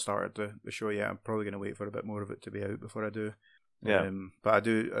 I've not started the show yet. I'm probably going to wait for a bit more of it to be out before I do. Yeah. But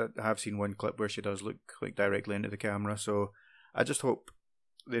I have seen one clip where she does look like directly into the camera. So I just hope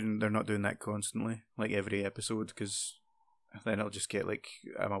they're not doing that constantly, like every episode, because then I'll just get like,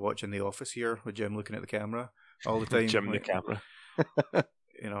 am I watching The Office here with Jim looking at the camera all the time? Jim like, the camera.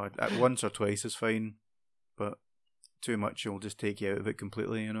 You know, at once or twice is fine, but too much will just take you out of it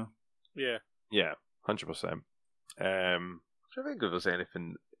completely. You know. Yeah. Yeah, 100%. I don't think there was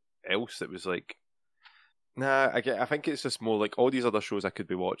anything else that was like. Nah, I think it's just more like all these other shows I could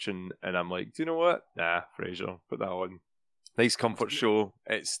be watching, and I'm like, do you know what? Nah, Frasier, put that on. Nice comfort show.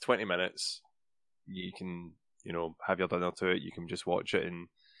 It's 20 minutes. You can, you know, have your dinner to it. You can just watch it, and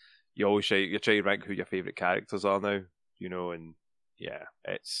you always try to rank who your favourite characters are now, you know, and yeah,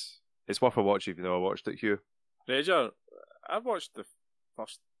 it's worth a watch even though I watched it, Hugh. Frasier, I've watched the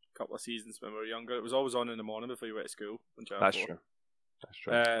first couple of seasons when we were younger. It was always on in the morning before you went to school. That's true. That's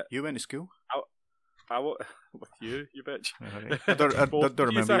true. You went to school? With you bitch. I don't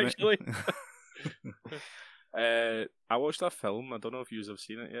remember actually. I watched a film. I don't know if you have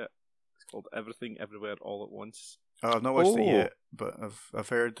seen it yet. It's called Everything Everywhere All at Once. Oh, I've not watched it yet, but I've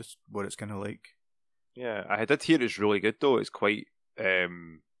heard what it's kind of like. Yeah, I did hear it's really good though. It's quite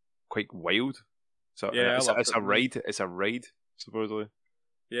wild. So yeah, it's a ride. It's a ride, supposedly.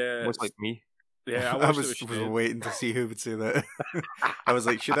 Yeah, almost like me. Yeah, I was waiting to see who would say that. I was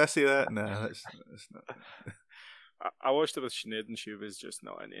like, should I say that? No, that's not. I watched it with Sinead and she was just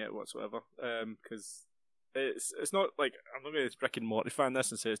not in it whatsoever. Because it's not like, I'm not going to Rick and Morty fan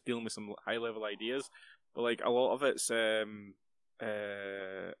this and say it's dealing with some high level ideas, but like a lot of it's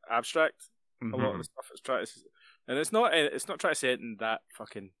abstract. Mm-hmm. A lot of the stuff it's trying to, and it's not trying to say it in that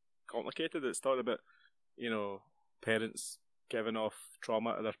fucking complicated. It's talking about, you know, parents giving off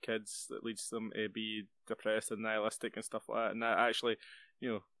trauma to their kids that leads them to be depressed and nihilistic and stuff like that, and that actually,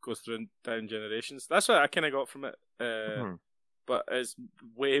 you know, goes through down generations. That's what I kind of got from it. But but it's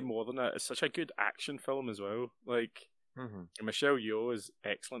way more than that. It's such a good action film as well. Like, Michelle Yeoh is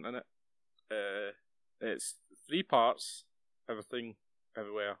excellent in it. It's 3 parts, everything,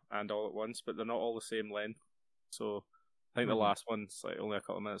 everywhere, and all at once, but they're not all the same length. So I think the last one's like only a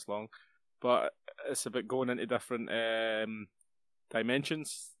couple of minutes long, but it's about going into different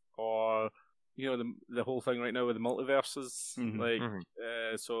dimensions, or the whole thing right now with the multiverses.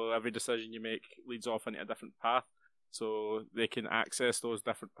 So every decision you make leads off into a different path. So they can access those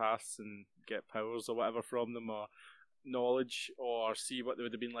different paths and get powers or whatever from them, or knowledge, or see what they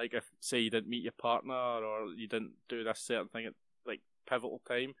would have been like if, say, you didn't meet your partner, or you didn't do this certain thing at like pivotal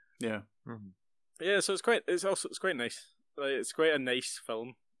time. Yeah. Yeah, so it's quite nice. Like, it's quite a nice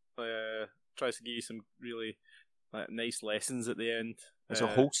film. Tries to give you some really nice lessons at the end. It's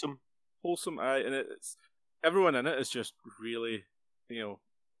wholesome. And it's everyone in it is just really,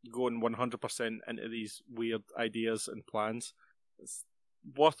 going 100% into these weird ideas and plans. It's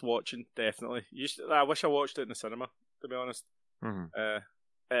worth watching, definitely. I wish I watched it in the cinema, to be honest.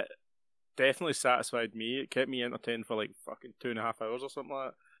 It definitely satisfied me. It kept me entertained for like fucking 2.5 hours or something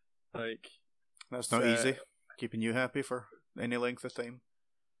like that. Like, that's not easy. Keeping you happy for any length of time.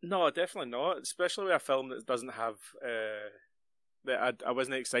 No, definitely not. Especially with a film that doesn't have that I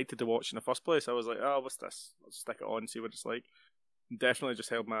wasn't excited to watch in the first place. I was like, oh, what's this? I'll stick it on and see what it's like. Definitely just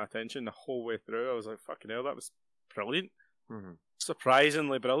held my attention the whole way through. I was like, fucking hell, that was brilliant.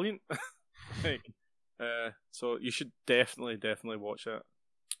 Surprisingly brilliant. So you should definitely watch that.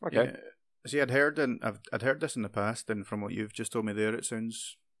 Okay. Yeah. See, I'd heard this in the past, and from what you've just told me there, it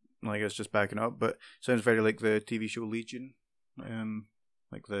sounds like it's just backing up, but it sounds very like the TV show Legion,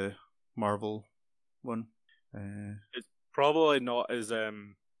 like the Marvel one. It's probably not as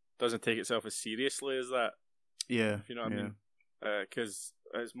doesn't take itself as seriously as that. Yeah, if you know what I mean. Because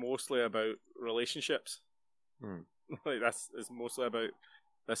it's mostly about relationships. Like it's mostly about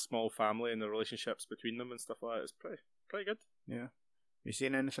this small family and the relationships between them and stuff like that. It's pretty good. Yeah. You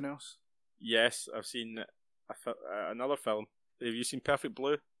seen anything else? Yes, I've seen another film. Have you seen Perfect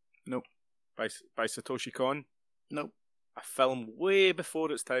Blue? Nope. By Satoshi Kon? Nope. A film way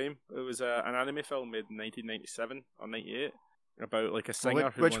before its time. It was an anime film made in 1997 or 98 about like a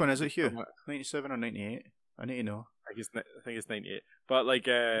singer. Which one is it, Hugh? 97 or 98? I need to know. I think it's 98. But like,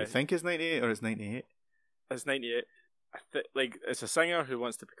 you think it's 98 or it's 98? It's 98. Like, it's a singer who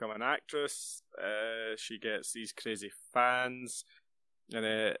wants to become an actress. She gets these crazy fans, and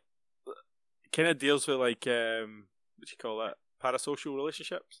it kind of deals with like what do you call that? Parasocial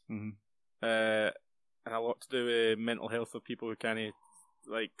relationships. And a lot to do with mental health of people who can't,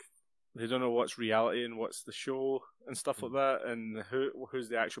 like, they don't know what's reality and what's the show and stuff like that, and who's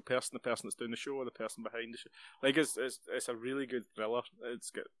the actual person, the person that's doing the show or the person behind the show. Like, it's a really good thriller. It's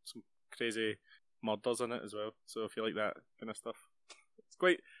got some crazy murders in it as well, so if you like that kind of stuff, it's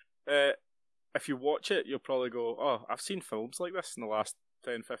quite, if you watch it, you'll probably go, oh, I've seen films like this in the last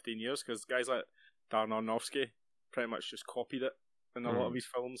 10-15 years, because guys like Darren Aronofsky pretty much just copied it in a lot of his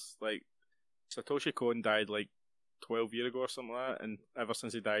films. Like, Satoshi Kon died like 12 years ago or something like that, and ever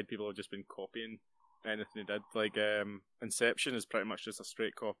since he died, people have just been copying anything he did. Like, Inception is pretty much just a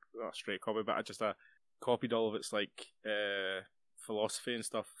straight copy, not a straight copy, but just a copied all of its like philosophy and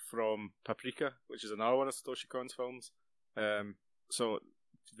stuff from Paprika, which is another one of Satoshi Kon's films. So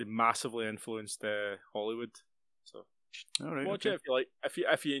they massively influenced Hollywood. So watch it if you like.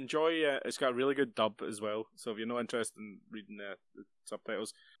 If you enjoy it, it's got a really good dub as well. So if you're not interested in reading the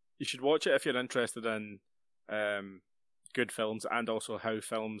subtitles, you should watch it if you're interested in good films, and also how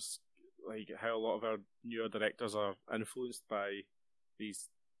films, like how a lot of our newer directors are influenced by these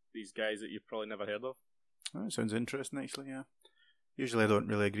guys that you've probably never heard of. Oh, that sounds interesting, actually. Yeah. Usually I don't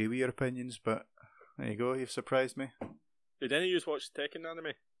really agree with your opinions, but there you go. You've surprised me. Did any of you watch the Tekken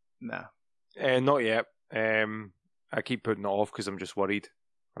anime? Nah. Not yet. I keep putting it off because I'm just worried.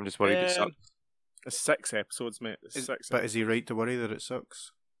 It sucks. It's 6 episodes, mate. But is he right to worry that it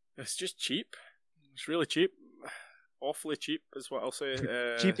sucks? It's just cheap. It's really cheap. Awfully cheap is what I'll say.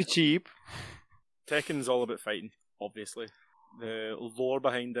 Cheap. Tekken's all about fighting, obviously. The lore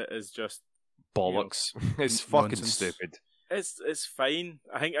behind it is just bollocks. It's fucking nonsense. stupid. It's fine.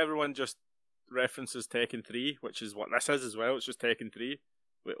 I think everyone just references Tekken 3, which is what this is as well. It's just Tekken 3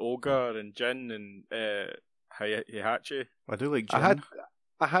 with Ogre and Jin and Heihachi. I do like Jin.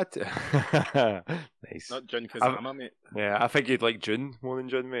 I had to. Nice. Not Jin Kazama, mate. Yeah, I think you'd like Jun more than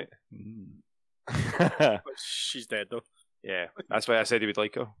Jin, mate. But she's dead though. Yeah, that's why I said he would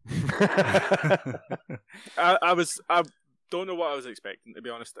like her. I don't know what I was expecting, to be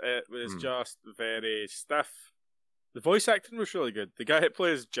honest. It was just very stiff. The voice acting was really good. The guy that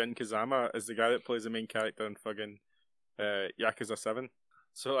plays Jin Kazama is the guy that plays the main character in fucking Yakuza 7.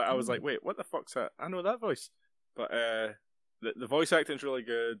 So I was like, wait, what the fuck's that? I know that voice. But the voice acting's really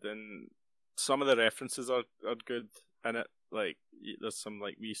good, and some of the references are good in it. Like, there's some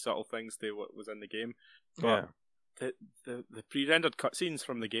like wee subtle things to what was in the game. But the pre-rendered cutscenes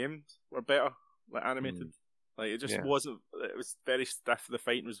from the game were better, like animated. Like, it just wasn't. It was very stiff. The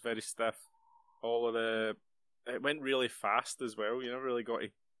fighting was very stiff. It went really fast as well. You never really got to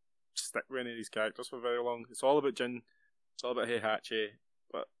stick with any of these characters for very long. It's all about Jin. It's all about Heihachi,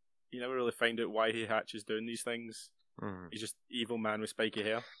 but you never really find out why Heihachi's doing these things. He's just evil man with spiky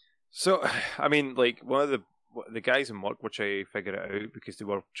hair. So, I mean, like, one of the guys in work were trying to figure it out because they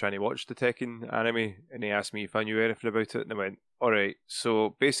were trying to watch the Tekken anime, and they asked me if I knew anything about it, and I went, alright,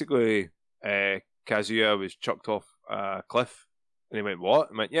 so basically, Kazuya was chucked off a cliff, and he went, what?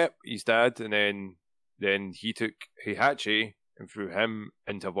 I went, yep, he's dead, and then he took Heihachi and threw him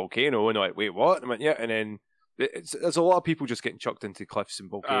into a volcano, and I'm like, wait, what? And I went, yeah, and then there's a lot of people just getting chucked into cliffs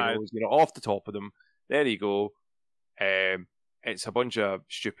and volcanoes, off the top of them. There you go. It's a bunch of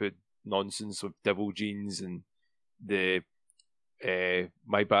stupid nonsense with devil genes and the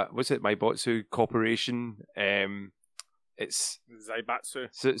Maibatsu Corporation. It's Zaibatsu.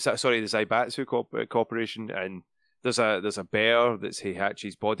 the Zaibatsu Corporation, and there's a bear that's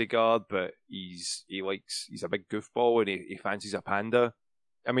Heihachi's bodyguard, but he's a big goofball and he fancies a panda.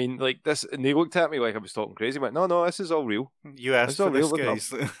 I mean, like this, and they looked at me like I was talking crazy. I went, no, this is all real. You asked for this,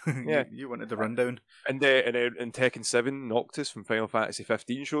 guys. Yeah, you wanted the rundown. And then in Tekken 7, Noctis from Final Fantasy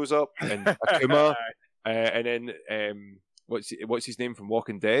 15 shows up, and Akuma, and then what's his name from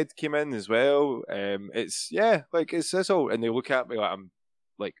Walking Dead came in as well. It's all, and they look at me like I'm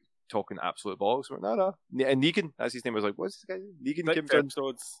like talking absolute bollocks. I'm like, no, and Negan, that's his name. I was like, what's this guy? Negan. 6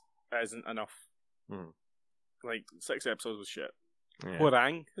 episodes isn't enough. Like 6 episodes was shit. Yeah.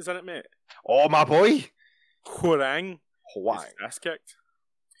 Hwoarang is in it, mate. Oh, my boy! Hwoarang. Ass kicked.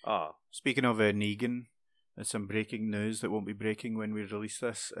 Speaking of Negan, there's some breaking news that won't be breaking when we release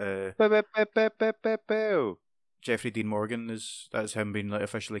this. Jeffrey Dean Morgan that's him being like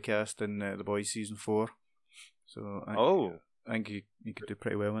officially cast in The Boys season 4. So I think he could do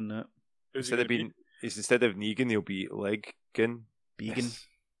pretty well in that. Instead of Negan, he'll be Leggan. Began.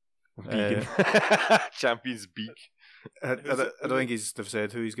 Vegan. Champion's beak. I don't think they've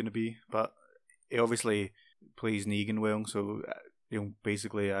said who he's going to be, but he obviously plays Negan well, so he'll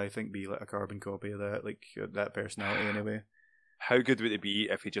basically, I think, be like a carbon copy of that, like that personality anyway. How good would it be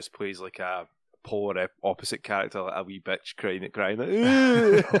if he just plays like a polar opposite character, like a wee bitch crying.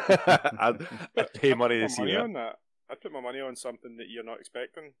 I'd pay money to see that. I'd put my money on something that you're not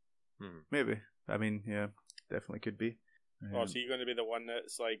expecting. Maybe. I mean, yeah, definitely could be. So you're going to be the one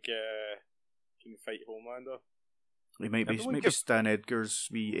that's like can fight Homelander? He might be. Maybe Stan Edgar's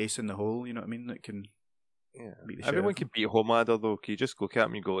wee ace in the hole. You know what I mean? That can. Yeah. Beat the Everyone can beat Homelander though. Can you just look at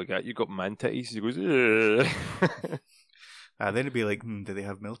him and go like that? You got man titties. He goes. Then it'd be like, do they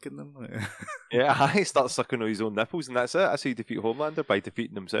have milk in them? Yeah, he starts sucking on his own nipples, and that's it. That's how you defeat Homelander, by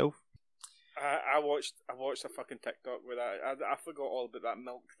defeating himself. I watched a fucking TikTok with that. I forgot all about that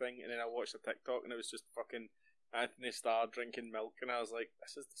milk thing, and then I watched a TikTok, and it was just fucking Anthony Starr drinking milk, and I was like,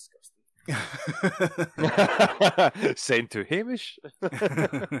 this is disgusting. Sent to Hamish.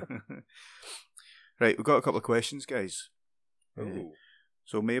 Right, we've got a couple of questions, guys. Ooh.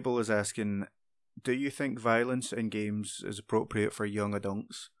 So Mabel is asking, do you think violence in games is appropriate for young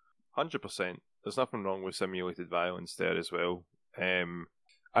adults? 100%. There's nothing wrong with simulated violence there as well.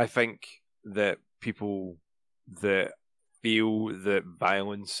 I think that people that feel that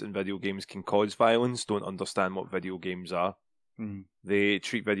violence in video games can cause violence don't understand what video games are. They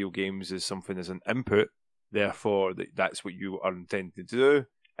treat video games as something as an input, therefore that's what you are intended to do,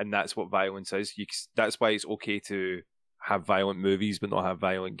 and that's what violence is. That's why it's okay to have violent movies but not have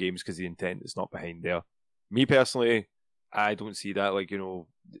violent games, because the intent is not behind there. Me personally, I don't see that. Like,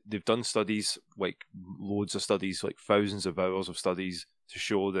 they've done studies, like loads of studies, like thousands of hours of studies to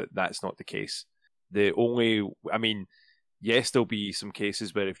show that that's not the case. Yes, there'll be some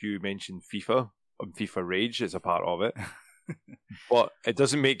cases where if you mention FIFA and FIFA Rage is a part of it, but it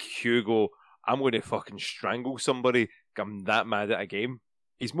doesn't make Hugh go, I'm going to fucking strangle somebody. I'm that mad at a game.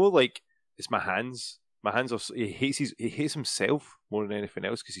 He's more like, it's my hands. My hands are. He hates himself more than anything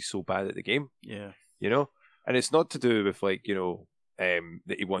else because he's so bad at the game. Yeah, and it's not to do with like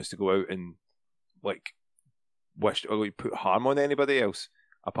that he wants to go out and like wish or like, put harm on anybody else.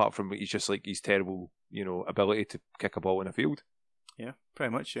 Apart from he's just like his terrible, ability to kick a ball in a field. Yeah,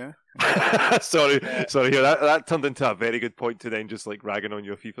 pretty much. Yeah. sorry. That turned into a very good point to then just like ragging on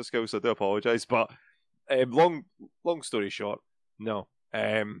your FIFA skills. So I do apologise, but long story short, no.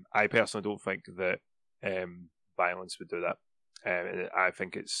 I personally don't think that violence would do that. And I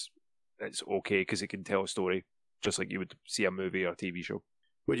think it's okay because it can tell a story just like you would see a movie or a TV show.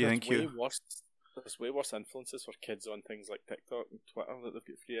 What do you think, There's Hugh? way worse influences for kids on things like TikTok and Twitter that they've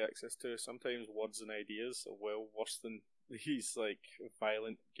got free access to. Sometimes words and ideas are well worse than these like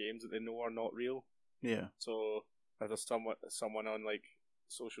violent games that they know are not real. Yeah. So if there's someone on like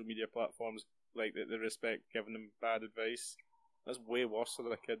social media platforms like that they respect giving them bad advice, that's way worse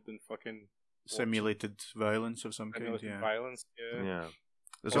for a kid than fucking Simulated violence of some kind. simulated Yeah. violence. Yeah. Yeah.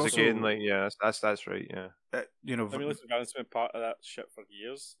 There's Because also, again, like, yeah, that's right, yeah. you know, Simulated violence has been part of that shit for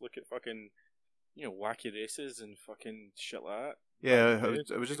years. Look at fucking, wacky races and fucking shit like that. yeah,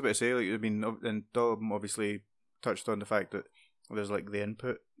 I was just about to say, like, I mean, and Dom obviously touched on the fact that there's like the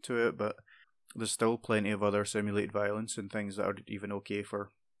input to it, but there's still plenty of other simulated violence and things that are even okay for,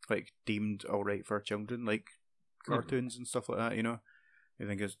 like, deemed alright for children, like cartoons and stuff like that, you know? I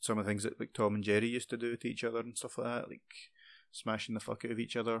think it's some of the things that, like, Tom and Jerry used to do to each other and stuff like that, like smashing the fuck out of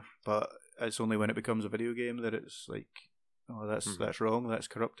each other, but it's only when it becomes a video game that it's like, oh, that's wrong, that's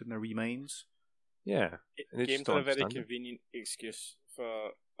corrupting their wee minds. Yeah. And they Games just are a don't very understand it. convenient excuse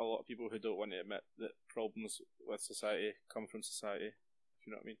for a lot of people who don't want to admit that problems with society come from society. If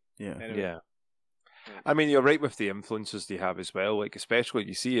you know what I mean? Yeah. Anyway. Yeah. I mean, you're right with the influences they have as well. Like, especially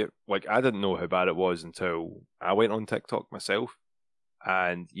you see it. Like, I didn't know how bad it was until I went on TikTok myself,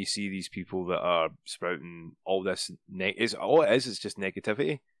 and you see these people that are sprouting all this. All it is. It's just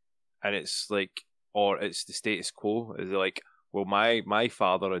negativity, and it's like, or it's the status quo. Is like, well, my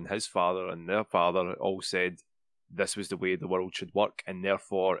father and his father and their father all said this was the way the world should work, and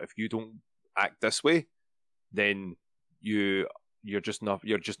therefore, if you don't act this way, then you're just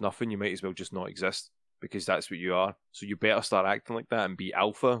nothing. You might as well just not exist because that's what you are. So you better start acting like that and be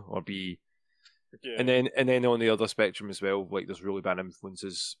alpha or be. Yeah. And then on the other spectrum as well, like there's really bad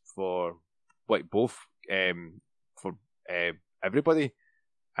influences for like both for everybody,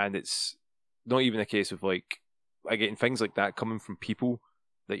 and it's not even a case of like again things like that coming from people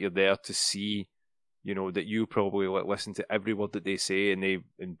that you're there to see. You know that you probably listen to every word that they say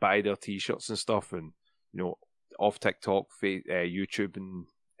and buy their T-shirts and stuff, and off TikTok, YouTube, and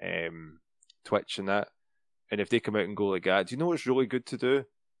Twitch and that. And if they come out and go like that, do you know what's really good to do?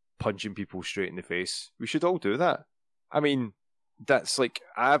 Punching people straight in the face. We should all do that. I mean, that's like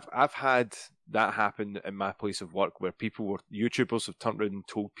I've had that happen in my place of work where YouTubers have turned around and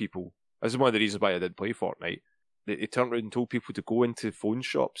told people. This is one of the reasons why I did play Fortnite. They turned around and told people to go into phone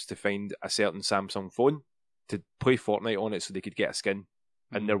shops to find a certain Samsung phone to play Fortnite on it so they could get a skin.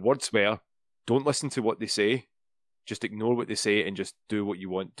 And their words were, "Don't listen to what they say. Just ignore what they say and just do what you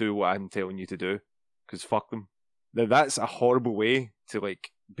want. Do what I'm telling you to do. Because fuck them." Now that's a horrible way to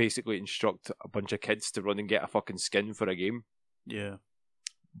like basically instruct a bunch of kids to run and get a fucking skin for a game. Yeah.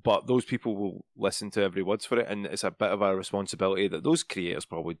 But those people will listen to every word for it, and it's a bit of a responsibility that those creators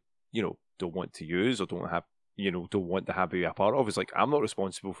probably, don't want to use or don't want to have be a part of. It's like, I'm not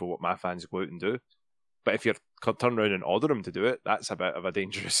responsible for what my fans go out and do. But if you're turn around and order them to do it, that's a bit of a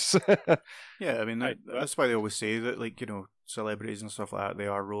dangerous. Yeah, I mean, that's why they always say that, like, celebrities and stuff like that, they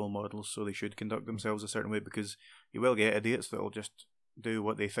are role models, so they should conduct themselves a certain way, because you will get idiots that will just do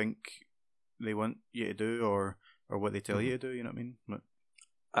what they think they want you to do, or what they tell you to do, you know what I mean? But,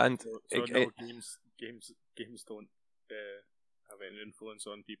 and games don't have any influence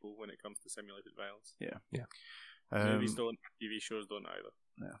on people when it comes to simulated violence. Yeah. Movies don't, TV shows don't either.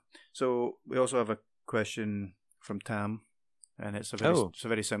 Yeah. So we also have a question from Tam, and it's a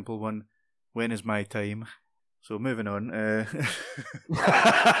very simple one. When is my time? So moving on.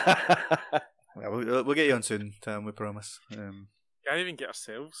 We'll get you on soon, Tam. We promise. Can't even get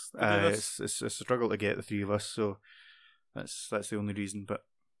ourselves. It's a struggle to get the three of us, so that's the only reason. But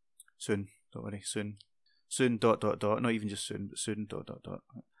soon, don't worry, soon. Soon. ... Not even just soon, but soon. ...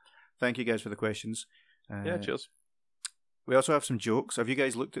 Thank you guys for the questions. Yeah, cheers. We also have some jokes. Have you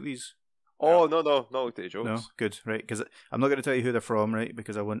guys looked at these? Oh, no, not looked at the jokes. No, good, right? Because I'm not going to tell you who they're from, right?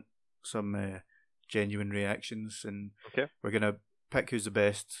 Because I want some genuine reactions, and we're going to pick who's the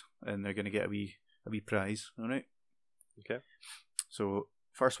best, and they're going to get a wee prize. All right? Okay. So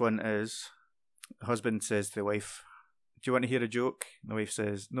first one is, the husband says to the wife, "Do you want to hear a joke?" And the wife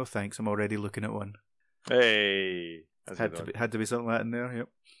says, "No, thanks. I'm already looking at one." Hey, had to be something like that in there.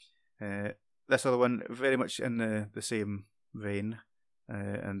 Yep. This other one, very much in the same vein,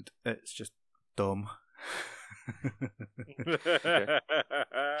 and it's just Dom. Okay.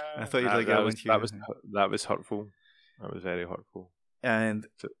 I thought you'd like that one. That was hurtful. That was very hurtful. And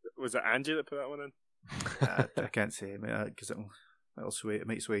was it Angie that put that one in? I can't say, because it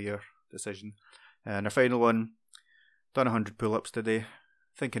might sway your decision. And our final one, done 100 pull-ups today.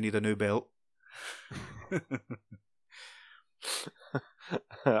 Think I need a new belt.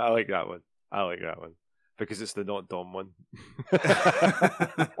 I like that one. Because it's the not Dom one.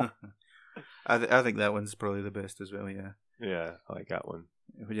 I think that one's probably the best as well, yeah. Yeah, I like that one.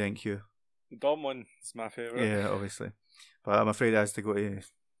 What do you think, Hugh? The Dom one is my favourite. Yeah, obviously. But I'm afraid I has to go to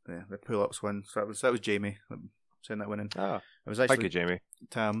the pull-ups one. So that was Jamie sending that one in. Ah, It was thank actually you, Jamie.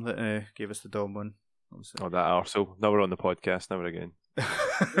 Tam that gave us the Dom one. Oh, that arsehole. Never on the podcast, never again.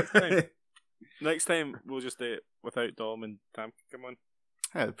 Next time we'll just do it without Dom and Tam. Come on.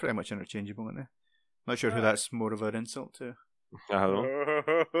 Yeah, they're pretty much interchangeable, aren't they? Not sure who that's more of an insult to. I don't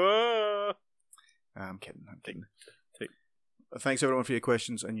know. I'm kidding. Take. Thanks everyone for your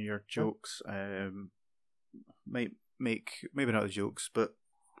questions and your jokes. Might make maybe not the jokes, but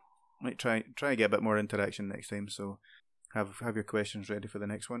might try and get a bit more interaction next time. So have your questions ready for the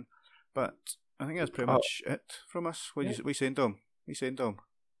next one. But I think that's pretty much it from us. What you saying, Dom?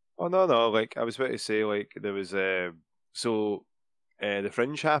 Oh no! Like I was about to say, like there was the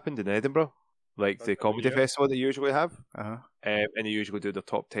Fringe happened in Edinburgh, like the comedy festival they usually have, and they usually do their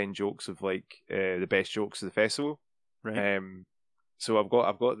top 10 jokes of like the best jokes of the festival. Right. So I've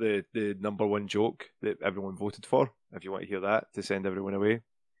got the number one joke that everyone voted for. If you want to hear that, to send everyone away.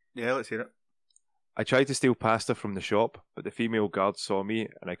 Yeah, let's hear it. I tried to steal pasta from the shop, but the female guard saw me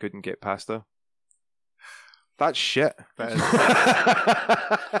and I couldn't get pasta. That's shit. That is.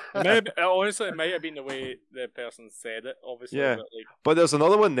 Honestly, it might have been the way the person said it, obviously. Yeah. But But there's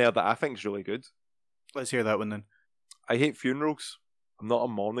another one there that I think is really good. Let's hear that one then. I hate funerals. I'm not a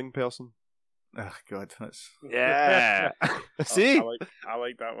mourning person. Oh God, that's Yeah. See? I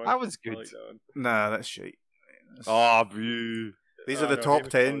like that one. That was good. I like that one. nah, that's shite. Oh, boo. These are the top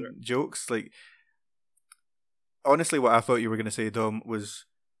 10 jokes. Like, honestly, what I thought you were going to say, Dom, was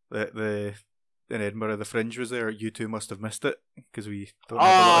that in Edinburgh the Fringe was there. You two must have missed it because we don't have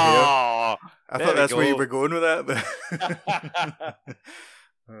a lot of hair. I thought that's where you were going with that. But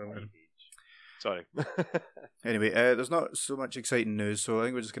Sorry. Anyway, there's not so much exciting news, so I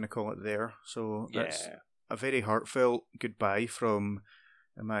think we're just going to call it there. So that's a very heartfelt goodbye from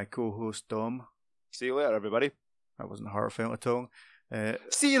my co-host Dom. See you later, everybody. That wasn't heartfelt at all.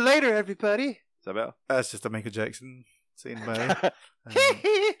 See you later, everybody. Is that better? That's just a Michael Jackson saying bye.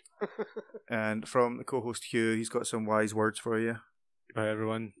 And from the co-host Hugh, he's got some wise words for you. Bye,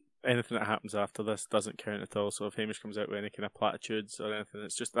 everyone. Anything that happens after this doesn't count at all. So if Hamish comes out with any kind of platitudes or anything,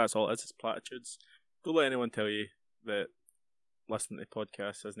 that's all it is. It's platitudes. Don't let anyone tell you that listening to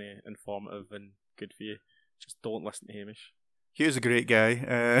podcasts isn't informative and good for you. Just don't listen to Hamish. Hugh's a great guy.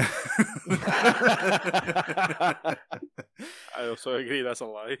 I also agree that's a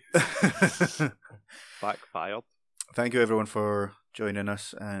lie. Backfired. Thank you everyone for joining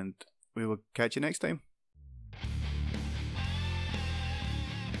us, and we will catch you next time.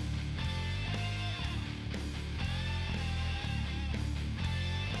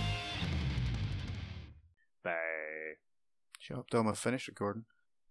 Bye. Shut up, Dom. I've finished recording.